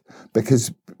that?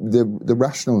 Because the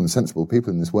rational and sensible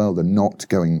people in this world are not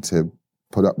going to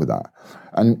put up with that.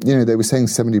 And, they were saying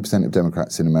 70% of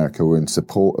Democrats in America were in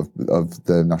support of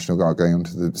the National Guard going on to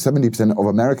 70% of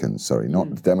Americans,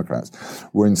 not the Democrats,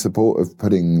 were in support of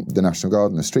putting the National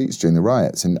Guard in the streets during the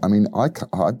riots. And I mean, I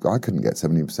couldn't get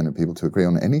 70% of people to agree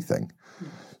on anything.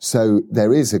 So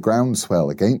there is a groundswell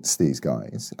against these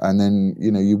guys. And then,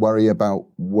 you worry about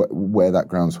where that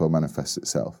groundswell manifests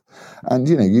itself. And,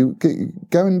 you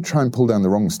go and try and pull down the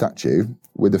wrong statue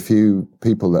with a few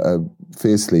people that are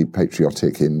fiercely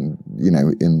patriotic in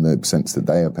the sense that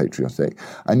they are patriotic,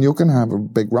 and you're going to have a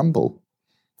big rumble.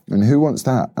 And who wants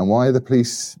that? And why are the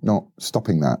police not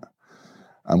stopping that?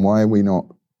 And why are we not,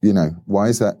 why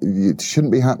is that? It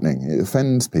shouldn't be happening. It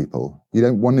offends people.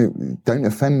 Don't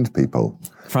offend people.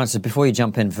 Francis, before you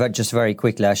jump in, just very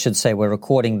quickly, I should say we're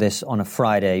recording this on a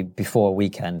Friday before a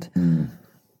weekend.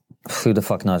 Who the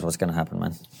fuck knows what's going to happen,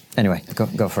 man? Anyway,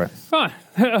 go for it. Right.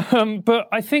 But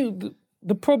I think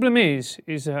the problem is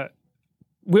that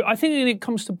I think it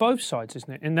comes to both sides,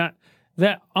 isn't it? In that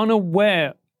they're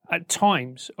unaware at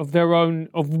times of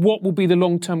what will be the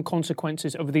long-term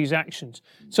consequences of these actions.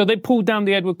 So they pulled down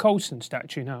the Edward Colston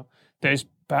statue now. There's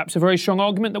perhaps a very strong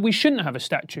argument that we shouldn't have a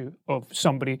statue of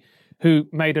somebody who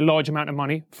made a large amount of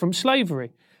money from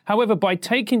slavery. However, by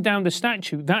taking down the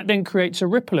statue, that then creates a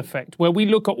ripple effect where we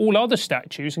look at all other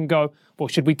statues and go, well,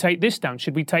 should we take this down?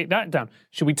 Should we take that down?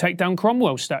 Should we take down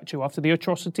Cromwell's statue after the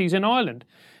atrocities in Ireland?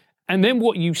 And then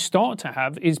what you start to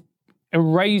have is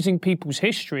erasing people's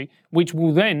history, which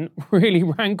will then really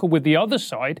rankle with the other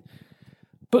side.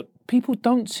 But people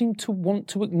don't seem to want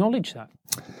to acknowledge that.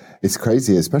 It's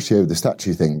crazy, especially over the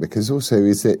statue thing, because also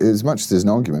is it, as much as there's an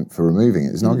argument for removing it,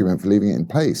 there's an argument for leaving it in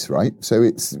place, right? So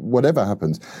it's whatever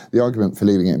happens. The argument for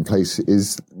leaving it in place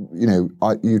is,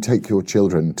 you take your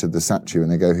children to the statue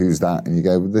and they go, who's that? And you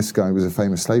go, well, this guy was a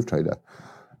famous slave trader.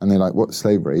 And they're like, what's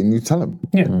slavery? And you tell them.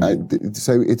 Yeah.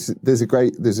 So there's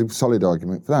a solid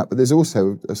argument for that, but there's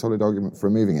also a solid argument for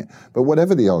removing it. But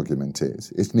whatever the argument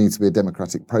is, it needs to be a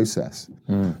democratic process.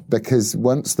 Because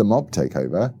once the mob take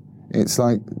over, it's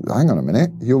like, hang on a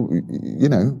minute,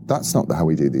 that's not how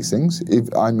we do these things.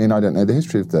 I don't know the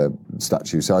history of the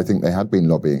statue. So I think they had been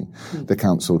lobbying the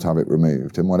council to have it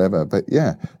removed and whatever. But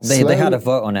yeah. They had a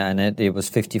vote on it, and it was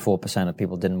 54% of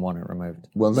people didn't want it removed.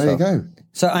 Well, there you go.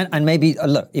 So, and maybe,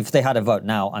 look, if they had a vote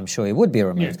now, I'm sure it would be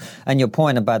removed. Yeah. And your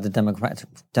point about the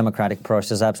democratic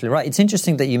process is absolutely right. It's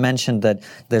interesting that you mentioned that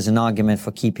there's an argument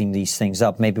for keeping these things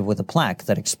up, maybe with a plaque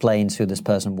that explains who this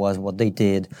person was, what they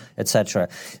did, etc.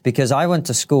 Because I went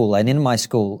to school, and in my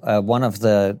school, one of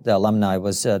the alumni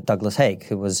was Douglas Haig,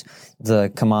 who was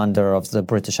the commander of the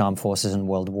British Armed Forces in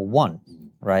World War I.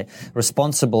 Right,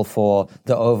 responsible for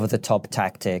the over-the-top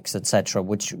tactics, etc.,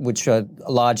 which are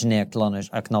largely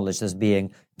acknowledged as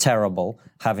being terrible,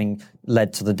 having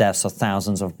led to the deaths of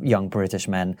thousands of young British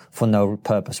men for no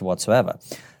purpose whatsoever.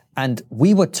 And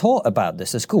we were taught about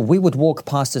this at school. We would walk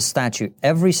past a statue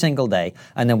every single day,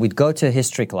 and then we'd go to a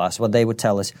history class where they would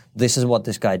tell us, this is what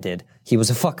this guy did. He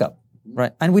was a fuck-up,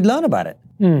 right? And we'd learn about it.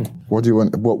 What do you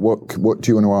want? What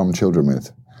do you want to arm children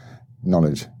with?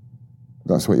 Knowledge.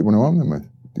 That's what you want to arm them with.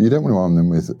 You don't want to arm them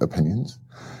with opinions.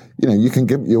 You know, you can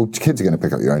give, your kids are going to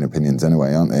pick up your own opinions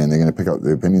anyway, aren't they? And they're going to pick up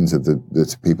the opinions of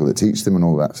the people that teach them and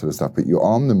all that sort of stuff. But you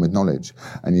arm them with knowledge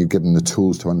and you give them the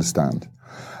tools to understand.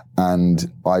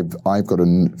 And I've got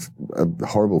a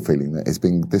horrible feeling that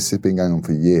this has been going on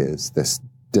for years, this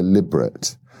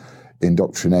deliberate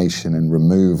indoctrination and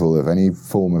removal of any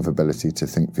form of ability to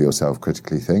think for yourself,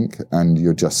 critically think, and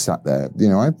you're just sat there. You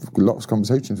know, I've lots of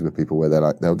conversations with people where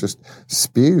they'll just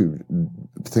spew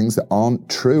things that aren't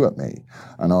true at me,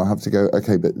 and I'll have to go,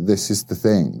 okay, but this is the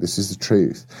thing, this is the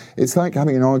truth. It's like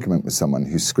having an argument with someone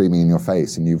who's screaming in your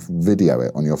face, and you video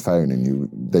it on your phone, and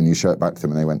then you show it back to them,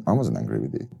 and they went, I wasn't angry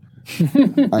with you.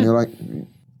 And you're like,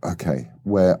 okay,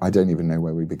 where I don't even know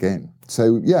where we begin.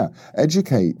 So yeah,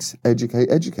 educate.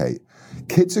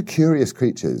 Kids are curious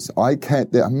creatures.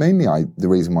 The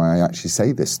reason why I actually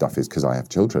say this stuff is because I have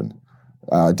children.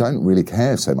 I don't really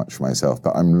care so much for myself,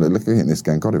 but I'm looking at this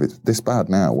going, God, if it's this bad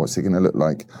now, what's it going to look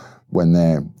like when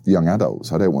they're young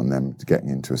adults? I don't want them getting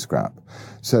into a scrap.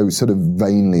 So sort of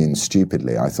vainly and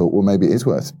stupidly, I thought, well, maybe it is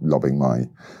worth lobbing my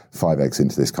 5 eggs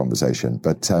into this conversation.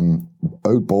 But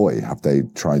oh boy, have they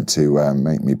tried to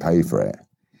make me pay for it.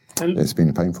 It's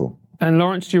been painful. And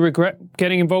Laurence, do you regret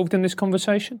getting involved in this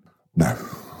conversation? No.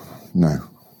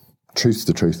 Truth's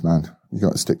the truth, man. You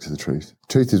got to stick to the truth.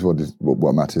 Truth is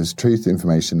what matters. Truth,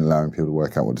 information, allowing people to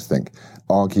work out what to think.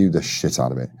 Argue the shit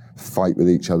out of it. Fight with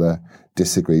each other.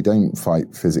 Disagree. Don't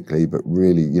fight physically, but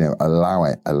really, allow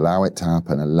it to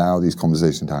happen. Allow these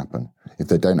conversations to happen. If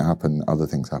they don't happen, other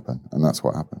things happen, and that's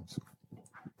what happens.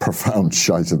 Profound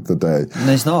shite of the day.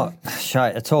 No, it's not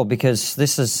shite at all, because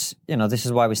this is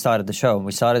why we started the show. And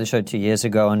we started the show 2 years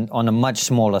ago on a much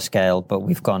smaller scale, but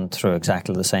we've gone through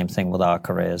exactly the same thing with our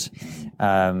careers.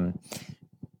 But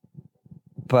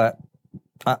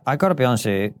I got to be honest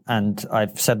with you, and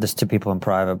I've said this to people in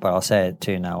private, but I'll say it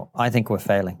to you now. I think we're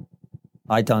failing.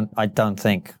 I don't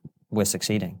think we're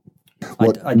succeeding.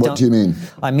 What do you mean?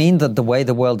 I mean that the way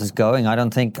the world is going, I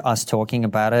don't think us talking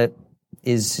about it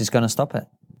is going to stop it.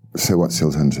 So what's the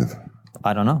alternative?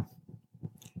 I don't know.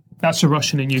 That's a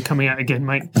Russian in you coming out again,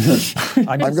 mate.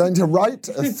 I'm going to write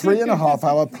a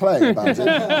 3.5-hour play about it,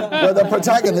 where the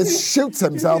protagonist shoots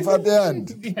himself at the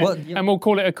end. Yeah. Well, and we'll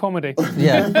call it a comedy.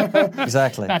 Yeah,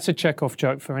 exactly. That's a Chekhov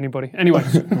joke for anybody. Anyway.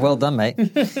 Well done, mate.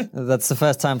 That's the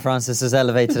first time Francis has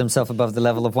elevated himself above the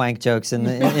level of wank jokes in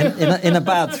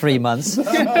about 3 months.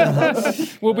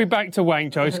 We'll be back to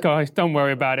wank jokes, guys. Don't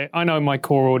worry about it. I know my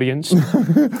core audience.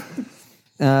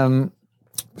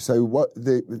 So what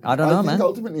I don't know, man.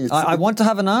 Ultimately I want to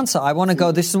have an answer. I want to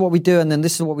go, this is what we do, and then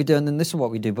this is what we do, and then this is what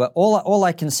we do. But all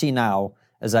I can see now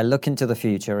as I look into the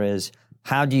future is,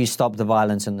 how do you stop the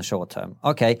violence in the short term?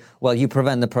 Okay, well, you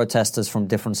prevent the protesters from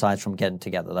different sides from getting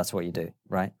together. That's what you do,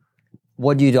 right?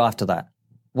 What do you do after that?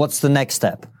 What's the next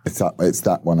step? It's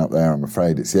that one up there, I'm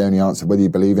afraid. It's the only answer. Whether you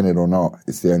believe in it or not,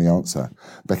 it's the only answer.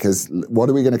 Because what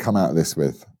are we going to come out of this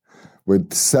with? We're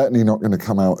certainly not going to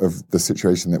come out of the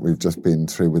situation that we've just been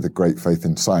through with a great faith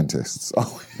in scientists.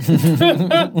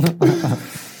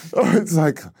 It's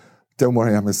like, don't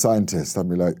worry, I'm a scientist. I'd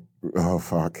be like, oh,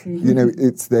 fuck.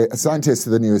 It's scientists are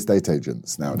the new estate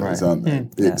agents nowadays, right, aren't they?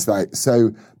 It's like,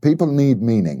 so people need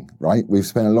meaning, right? We've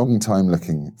spent a long time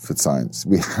looking for science.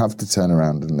 We have to turn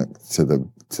around and look to the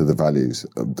values,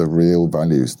 the real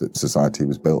values that society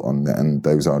was built on, and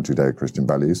those are Judeo-Christian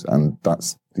values, and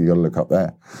you got to look up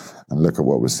there and look at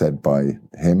what was said by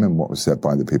him and what was said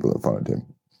by the people that followed him.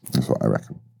 That's what I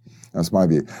reckon. That's my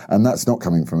view. And that's not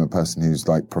coming from a person who's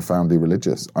like profoundly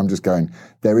religious. I'm just going,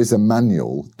 there is a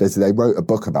manual. They wrote a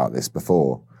book about this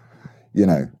before,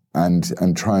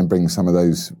 and try and bring some of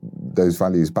those those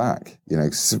values back. You know,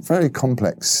 very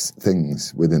complex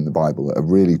things within the Bible that are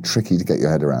really tricky to get your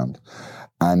head around.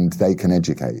 And they can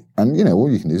educate. And, you know,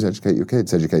 all you can do is educate your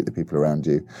kids, educate the people around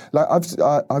you. Like,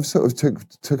 I've sort of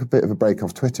took a bit of a break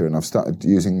off Twitter, and I've started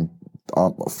using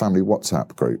our family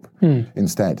WhatsApp group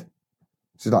instead.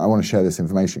 It's like, I want to share this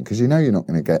information, because you know you're not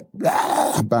going to get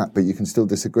back, but you can still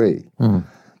disagree.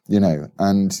 You know,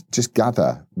 and just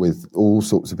gather with all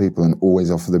sorts of people and always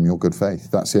offer them your good faith.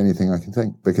 That's the only thing I can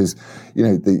think, because, you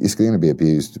know, it's going to be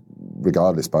abused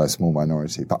regardless by a small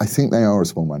minority. But I think they are a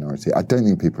small minority. I don't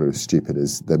think people are as stupid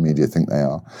as the media think they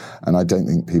are. And I don't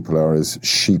think people are as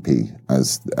sheepy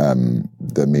as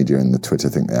the media and the Twitter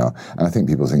think they are. And I think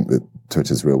people think that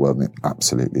Twitter's real world, and it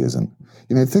absolutely isn't.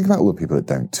 You know, think about all the people that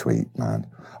don't tweet, man.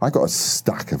 I got a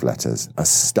stack of letters,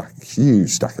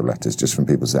 huge stack of letters just from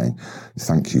people saying,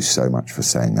 thank you so much for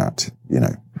saying that, you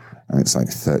know. And it's like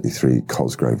 33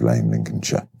 Cosgrove Lane,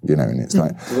 Lincolnshire, you know, and it's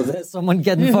like... Well, there's someone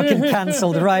getting fucking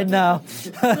cancelled right now.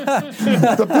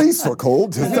 The police were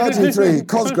called to 33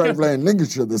 Cosgrove Lane,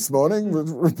 Lincolnshire this morning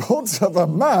with reports of a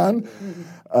man.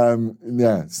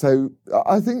 So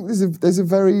I think there's a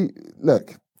very...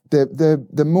 Look,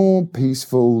 the more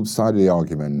peaceful side of the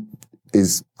argument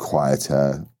is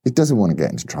quieter. It doesn't want to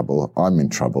get into trouble. I'm in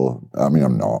trouble. I mean,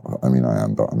 I'm not. I mean, I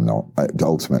am, but I'm not.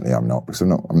 Ultimately, I'm not, because I'm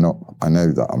not. I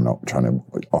know that I'm not trying to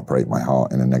operate my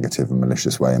heart in a negative and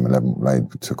malicious way and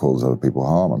malevolent to cause other people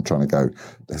harm. I'm trying to go,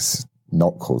 let's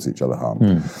not cause each other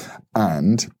harm.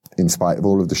 And in spite of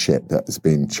all of the shit that has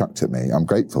been chucked at me, I'm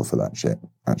grateful for that shit,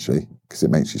 actually, because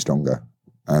it makes you stronger.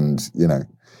 And, you know,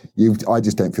 I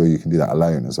just don't feel you can do that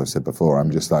alone, as I've said before. I'm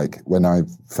just like, when I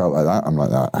felt like that, I'm like,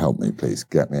 that, help me, please,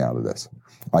 get me out of this.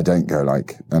 I don't go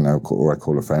like, or I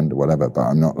call a friend or whatever, but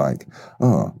I'm not like,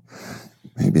 oh,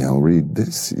 maybe I'll read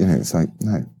this. You know, it's like,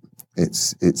 no,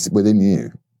 it's within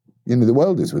you. You know, the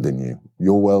world is within you.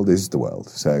 Your world is the world.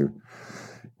 So,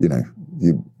 you know,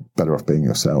 you're better off being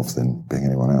yourself than being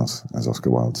anyone else, as Oscar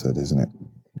Wilde said, isn't it?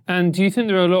 And do you think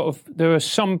there are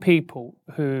some people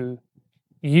who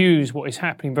use what is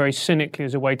happening very cynically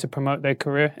as a way to promote their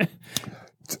career?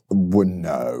 Well,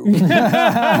 no.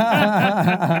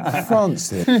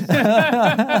 Francis,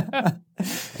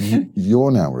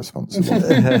 you're now responsible.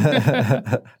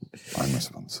 I'm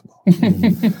responsible.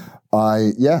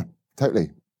 Yeah, totally.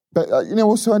 But, you know,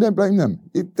 also I don't blame them.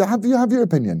 Have your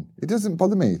opinion. It doesn't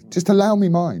bother me. Just allow me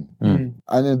mine.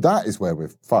 And that is where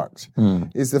we're fucked,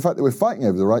 is the fact that we're fighting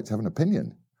over the right to have an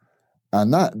opinion.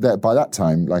 And that by that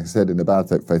time, like I said, in the bad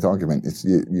faith argument,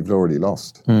 you've already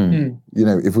lost. You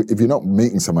know, if you're not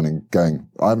meeting someone and going,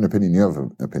 I have an opinion, you have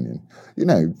an opinion. You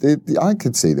know, I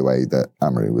could see the way that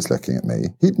Amory was looking at me.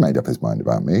 He'd made up his mind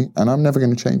about me, and I'm never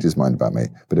going to change his mind about me.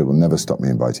 But it will never stop me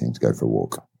inviting him to go for a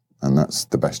walk. And that's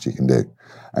the best you can do.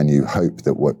 And you hope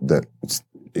that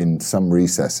in some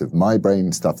recess of my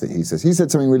brain stuff that he said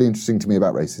something really interesting to me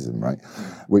about racism, right?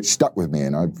 Which stuck with me,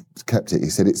 and I've kept it. He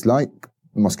said, it's like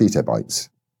mosquito bites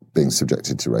being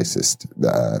subjected to racist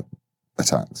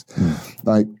attacks.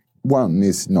 Like, one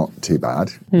is not too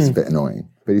bad. It's a bit annoying.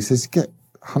 But he says, get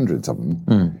hundreds of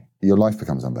them, your life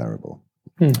becomes unbearable.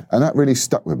 And that really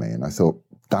stuck with me. And I thought,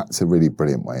 that's a really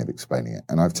brilliant way of explaining it.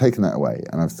 And I've taken that away.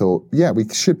 And I've thought, yeah, we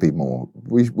should be more,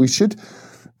 we should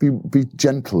be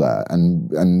gentler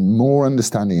and more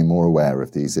understanding and more aware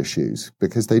of these issues,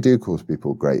 because they do cause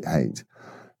people great hate.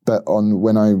 But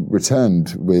when I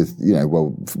returned with, you know,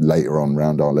 well, later on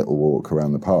round our little walk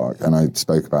around the park, and I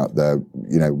spoke about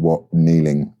what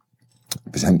kneeling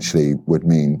potentially would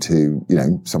mean to, you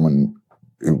know, someone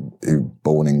who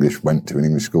born English, went to an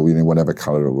English school, you know, whatever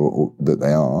colour or that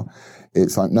they are,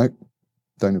 it's like, no,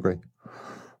 don't agree.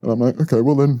 And I'm like, okay,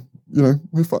 well then, you know,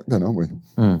 we're fucked then, aren't we?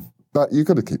 But you've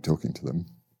got to keep talking to them,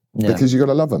 because you've got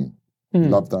to love them.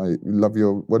 Love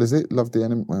your, what is it? Love the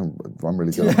enemy. Well, I'm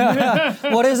really good.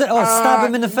 What is it? Oh, stab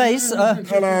him in the face.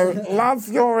 Hello, love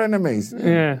your enemies.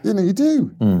 Yeah. You know, you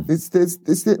do.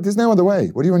 There's no other way.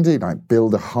 What do you want to do? Like,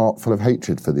 build a heart full of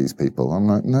hatred for these people? I'm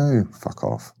like, no, fuck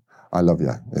off. I love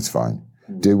you. It's fine.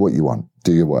 Do what you want.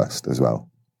 Do your worst as well.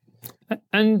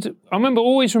 And I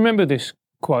always remember this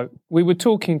quote. We were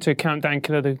talking to Count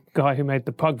Dankula, the guy who made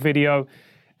the pug video,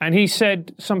 and he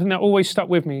said something that always stuck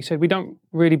with me. He said, we don't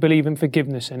really believe in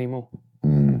forgiveness anymore.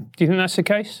 Do you think that's the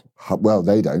case? Well,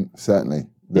 they don't, certainly.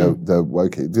 The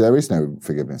woke, there is no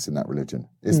forgiveness in that religion,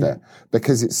 is there?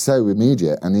 Because it's so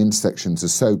immediate and the intersections are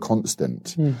so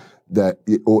constant that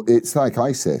it's like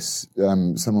ISIS.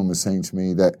 Someone was saying to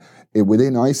me that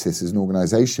within ISIS as an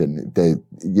organisation,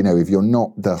 you know, if you're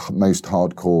not the most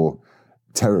hardcore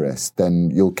terrorist, then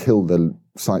you'll kill the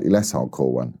slightly less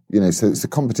hardcore one. You know, so it's a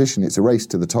competition. It's a race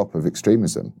to the top of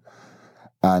extremism.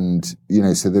 And, so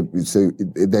they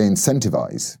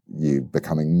incentivize you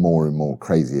becoming more and more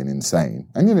crazy and insane.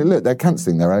 And, look, they're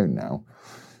cancelling their own now.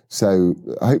 So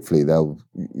hopefully they'll,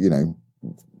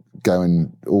 go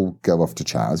off to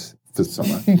Chaz for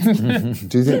summer.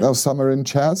 Do you think they'll summer in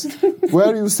Chaz? Where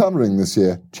are you summering this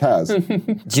year? Chaz.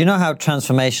 Do you know how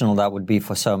transformational that would be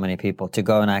for so many people to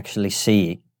go and actually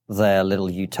see their little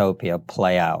utopia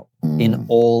play out in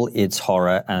all its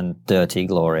horror and dirty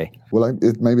glory? Well,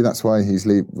 maybe that's why he's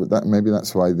leaving. Maybe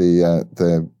that's why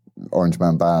the Orange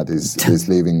Man Bad is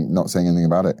leaving, not saying anything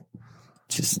about it.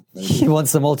 He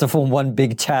wants them all to form one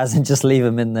big Chaz and just leave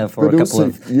them in there for a couple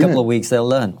of weeks. They'll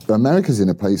learn. America's in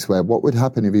a place where what would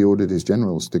happen if he ordered his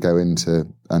generals to go into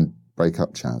and break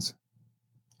up Chaz?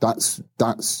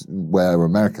 That's where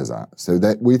America's at. So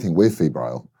we think we're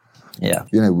febrile. Yeah.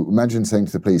 Imagine saying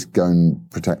to the police, go and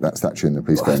protect that statue, and the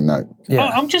police going, no. Yeah.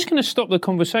 I'm just going to stop the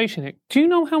conversation here. Do you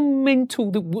know how mental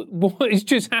what has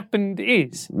just happened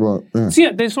is? Well, yeah.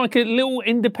 So there's like a little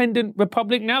independent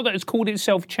republic now that has called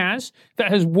itself Chaz,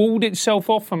 that has walled itself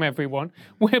off from everyone,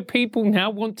 where people now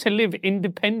want to live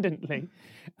independently.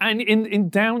 And in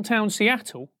downtown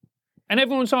Seattle, and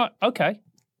everyone's like, okay.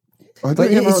 I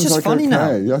think it's just funny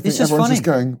now. I think it's just everyone's funny. just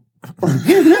going...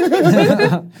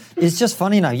 It's just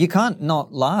funny now. You can't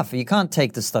not laugh. You can't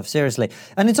take this stuff seriously.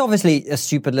 And it's obviously a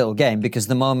stupid little game, because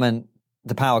the moment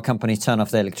the power companies turn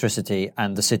off their electricity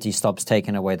and the city stops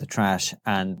taking away the trash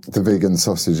and... the vegan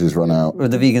sausages run out.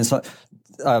 The vegan...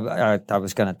 I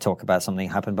was going to talk about something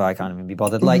that happened, but I can't even be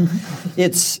bothered. Like,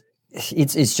 it's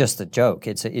just a joke.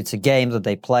 It's a game that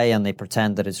they play and they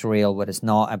pretend that it's real, but it's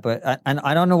not. And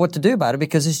I don't know what to do about it,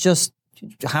 because it's just...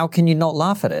 how can you not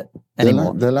laugh at it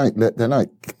anymore? They're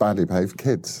like badly behaved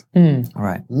kids.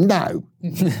 Right. No.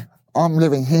 I'm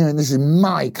living here and this is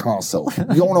my castle.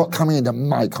 You're not coming into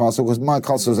my castle, because my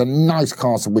castle is a nice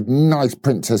castle with nice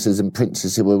princesses and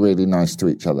princes who are really nice to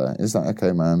each other. Is that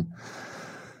okay, man?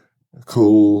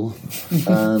 Cool.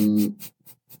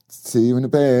 See you in a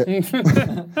bit.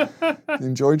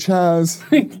 Enjoy Chaz.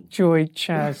 Enjoy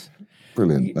Chaz.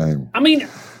 Brilliant name. I mean,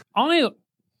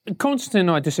 Constantine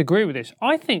and I disagree with this.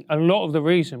 I think a lot of the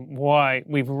reason why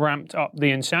we've ramped up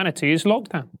the insanity is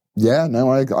lockdown. Yeah, no,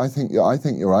 I think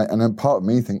you're right, and then part of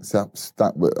me thinks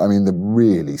the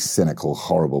really cynical,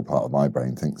 horrible part of my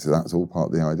brain thinks that's all part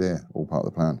of the idea, all part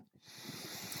of the plan,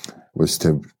 was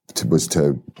to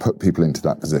put people into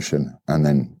that position and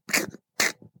then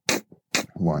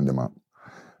wind them up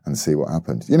and see what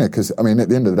happened. Because at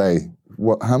the end of the day,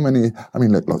 look,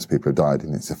 lots of people have died,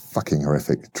 and it's a fucking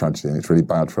horrific tragedy, and it's really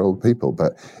bad for old people.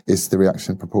 But is the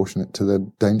reaction proportionate to the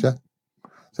danger?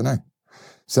 So no.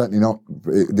 Certainly not.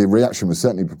 The reaction was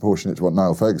certainly proportionate to what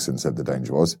Niall Ferguson said the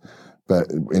danger was. But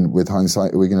with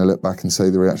hindsight, are we going to look back and say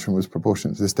the reaction was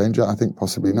proportionate to this danger? I think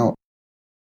possibly not.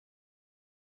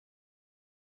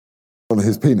 Well,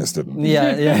 his penis didn't.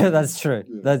 Yeah, that's true.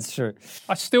 That's true.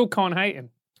 I still can't hate him.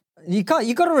 You got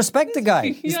to respect the guy.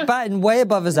 He's batting way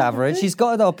above his average. He's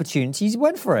got the opportunities. He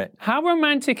went for it. How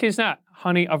romantic is that?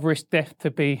 Honey, I've risked death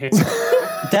to be here.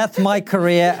 Death, my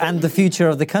career, and the future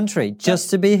of the country, just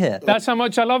to be here. That's how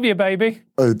much I love you, baby.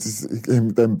 Oh,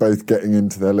 them both getting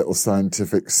into their little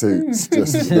scientific suits,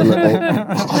 just the little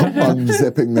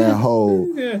unzipping their hole.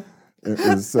 Yeah. It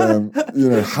was,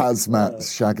 hazmat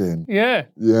shagging. Yeah.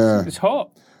 Yeah. It's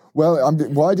hot. Well,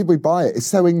 why did we buy it? It's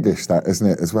so English, that, isn't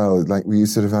it, as well? Like, you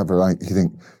sort of have you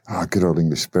think, good old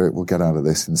English spirit, we'll get out of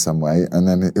this in some way, and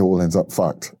then it all ends up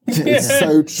fucked. Yeah. It's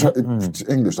so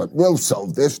English, like, we'll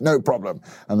solve this, no problem.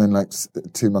 And then,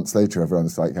 2 months later,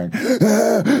 everyone's like going,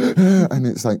 and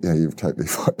it's like, yeah, you've totally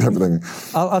fucked everything.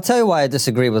 I'll tell you why I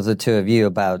disagree with the two of you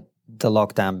about the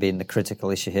lockdown being the critical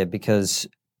issue here, because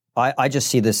I just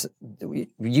see this.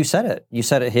 You said it. You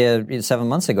said it here 7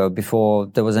 months ago, before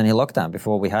there was any lockdown,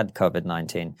 before we had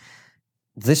COVID-19.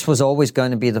 This was always going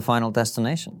to be the final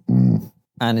destination.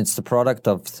 And it's the product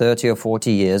of 30 or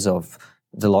 40 years of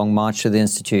the long march to the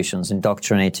institutions,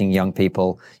 indoctrinating young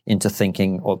people into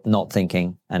thinking or not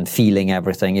thinking and feeling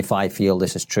everything. If I feel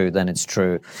this is true, then it's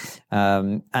true.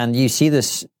 And you see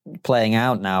this playing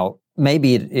out now.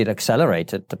 Maybe it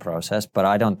accelerated the process, but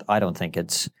I don't think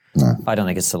it's... No. I don't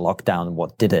think it's the lockdown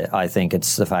what did it. I think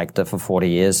it's the fact that for 40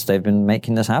 years they've been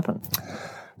making this happen.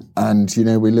 And,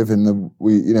 ultimately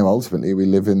we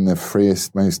live in the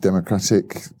freest, most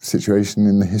democratic situation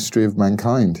in the history of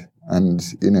mankind. And,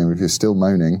 if you're still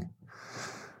moaning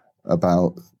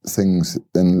about things,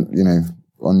 then,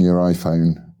 on your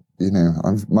iPhone,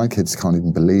 my kids can't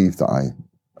even believe that I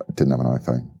didn't have an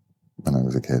iPhone when I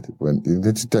was a kid.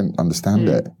 They just don't understand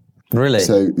it. Really?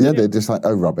 So, they're just like,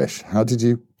 oh, rubbish. How did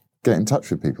you get in touch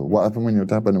with people. What happened when your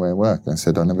dad went away at work? And I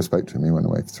said, I never spoke to him. He went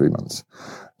away for 3 months.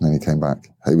 And then he came back.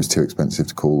 It was too expensive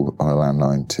to call on a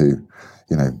landline to,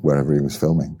 wherever he was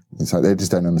filming. It's like they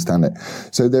just don't understand it.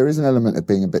 So there is an element of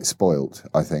being a bit spoiled,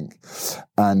 I think.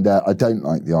 And I don't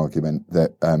like the argument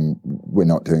that we're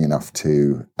not doing enough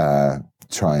to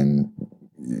try and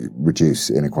reduce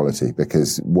inequality,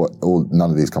 because none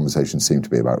of these conversations seem to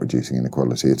be about reducing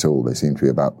inequality at all. They seem to be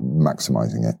about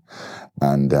maximising it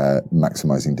and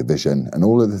maximising division and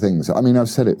all of the things. I mean, I've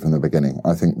said it from the beginning.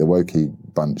 I think the wokey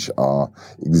bunch are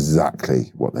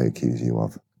exactly what they accuse you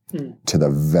of, to the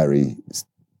very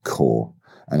core.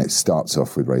 And it starts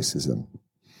off with racism.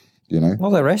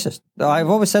 Well, they're racist. I've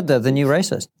always said they're the new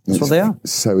racist. That's what they are.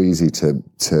 It's so easy to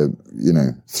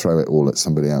throw it all at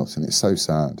somebody else, and it's so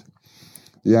sad.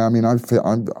 Yeah, I mean, I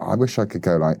wish I could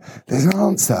go like, there's an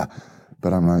answer.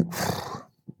 But I'm like,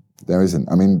 there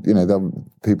isn't. I mean,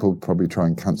 people probably try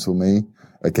and cancel me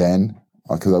again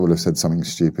because I would have said something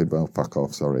stupid. Well, fuck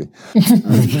off, sorry.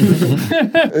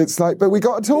 It's like, but we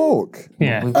got to talk.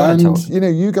 Yeah, we've got to talk.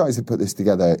 You guys have put this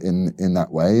together in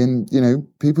that way, and,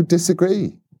 people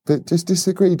disagree. But just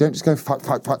disagree. Don't just go, fuck.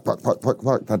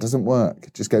 That doesn't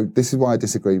work. Just go, this is why I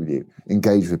disagree with you.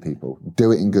 Engage with people.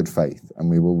 Do it in good faith, and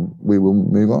we will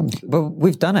move on. But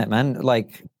we've done it, man.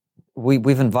 Like,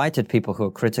 we've invited people who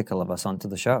are critical of us onto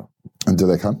the show. And do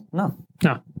they come? No.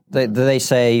 They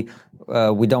say,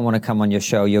 we don't want to come on your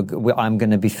show. I'm going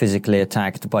to be physically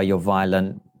attacked by your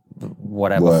violent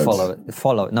whatever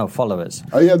followers.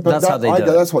 Oh yeah, but that's how they do it.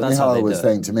 That's what Nihal was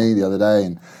saying to me the other day,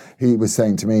 and he was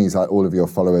saying to me, he's like, all of your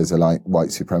followers are like white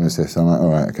supremacists. I'm like,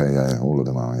 all right, okay, yeah, all of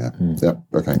them are, yeah. Yep,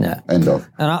 okay, end of.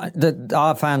 And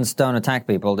our fans don't attack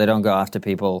people. They don't go after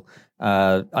people.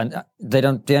 And they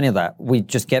don't do any of that. We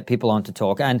just get people on to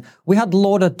talk. And we had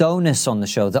Lord Adonis on the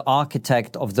show, the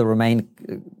architect of the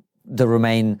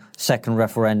Remain second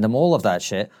referendum, all of that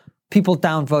shit. People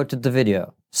downvoted the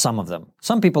video, some of them.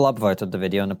 Some people upvoted the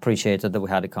video and appreciated that we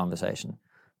had a conversation.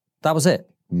 That was it.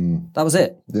 That was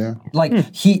it. Yeah. Like,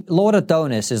 Lord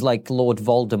Adonis is like Lord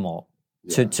Voldemort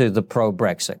to the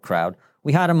pro-Brexit crowd.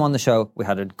 We had him on the show. We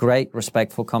had a great,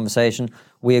 respectful conversation.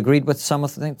 We agreed with some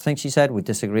of the things he said. We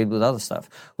disagreed with other stuff.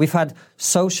 We've had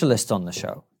socialists on the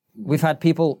show. We've had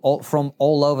people from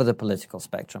all over the political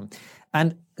spectrum.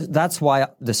 And that's why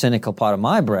the cynical part of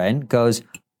my brain goes,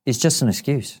 it's just an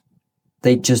excuse.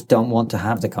 They just don't want to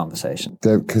have the conversation.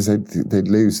 Because they'd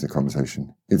lose the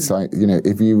conversation. It's like,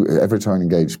 if you ever try and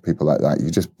engage people like that,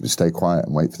 you just stay quiet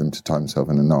and wait for them to tie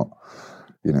themselves in a knot.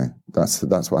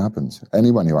 That's what happens.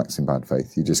 Anyone who acts in bad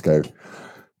faith, you just go,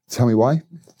 tell me why,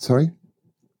 sorry.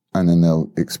 And then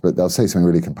they'll say something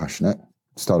really compassionate,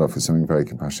 start off with something very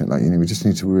compassionate, like, we just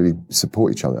need to really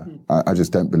support each other. I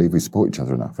just don't believe we support each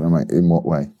other enough. And I'm like, in what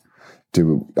way?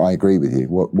 I agree with you.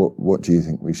 What do you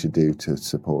think we should do to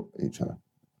support each other?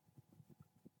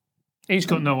 He's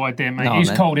got no idea, mate.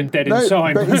 He's cold and dead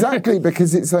inside. But exactly,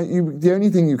 because it's like the only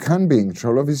thing you can be in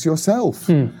control of is yourself.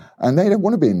 And they don't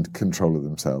want to be in control of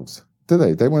themselves, do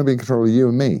they? They want to be in control of you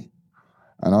and me.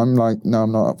 And I'm like, no,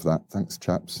 I'm not up for that. Thanks,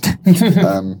 chaps.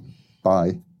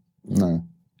 Bye. No.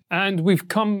 And we've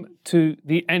come to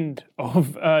the end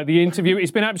of the interview.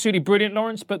 It's been absolutely brilliant,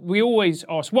 Laurence, but we always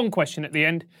ask one question at the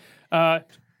end.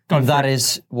 And that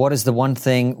is, what is the one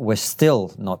thing we're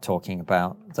still not talking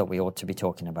about that we ought to be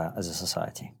talking about as a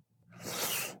society?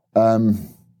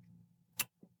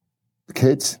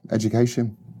 Kids,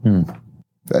 education.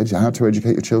 How to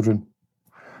educate your children.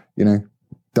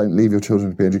 Don't leave your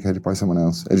children to be educated by someone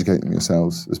else. Educate them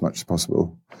yourselves as much as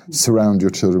possible. Surround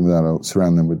your children with adults.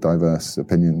 Surround them with diverse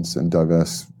opinions and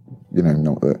diverse,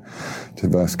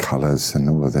 diverse colours and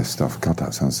all of this stuff. God,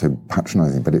 that sounds so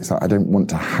patronising, but it's like, I don't want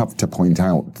to have to point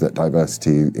out that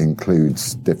diversity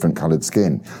includes different coloured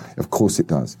skin. Of course it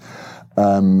does.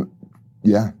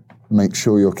 Make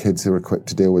sure your kids are equipped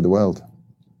to deal with the world,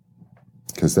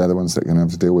 because they're the ones that are going to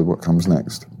have to deal with what comes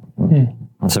next.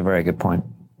 That's a very good point.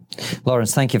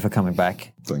 Laurence, thank you for coming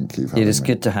back. Thank you for having me. It is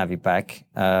good to have you back.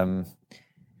 We're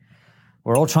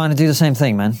all trying to do the same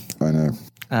thing, man. I know.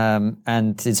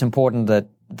 And it's important that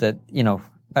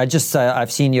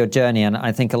I've seen your journey, and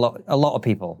I think a lot of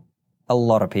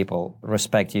people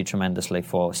respect you tremendously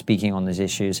for speaking on these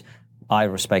issues. I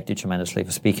respect you tremendously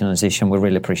for speaking on this issue, and we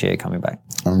really appreciate you coming back.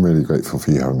 I'm really grateful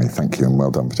for you having me. Thank you, and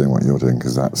well done for doing what you're doing,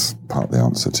 because that's part of the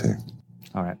answer too.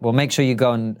 All right. Well, make sure you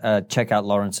go and check out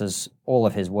all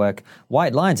of his work.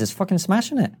 White Lines is fucking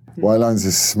smashing it. White Lines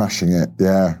is smashing it,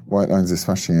 yeah. White Lines is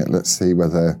smashing it. Let's see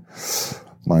whether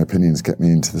my opinions get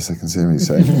me into the second series.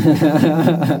 So,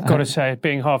 got to say,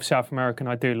 being half South American,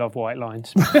 I do love white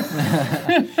lines.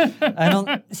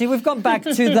 See, we've gone back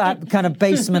to that kind of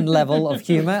basement level of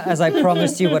humour, as I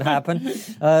promised you would happen.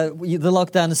 The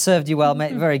lockdown served you well,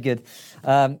 mate. Very good.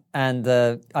 And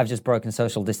I've just broken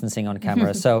social distancing on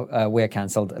camera, so we're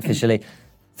cancelled officially.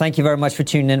 Thank you very much for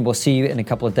tuning in. We'll see you in a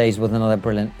couple of days with another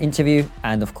brilliant interview.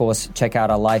 And of course, check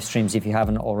out our live streams if you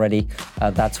haven't already.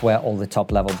 That's where all the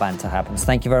top level banter happens.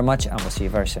 Thank you very much, and we'll see you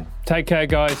very soon. Take care,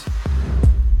 guys.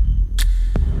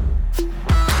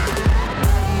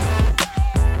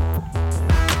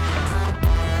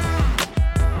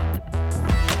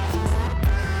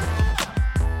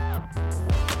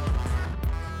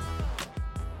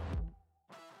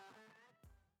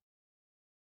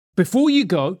 Before you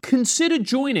go, consider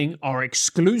joining our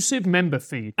exclusive member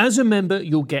feed. As a member,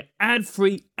 you'll get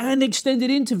ad-free and extended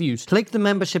interviews. Click the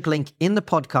membership link in the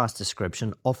podcast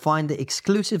description or find the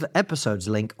exclusive episodes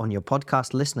link on your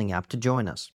podcast listening app to join us.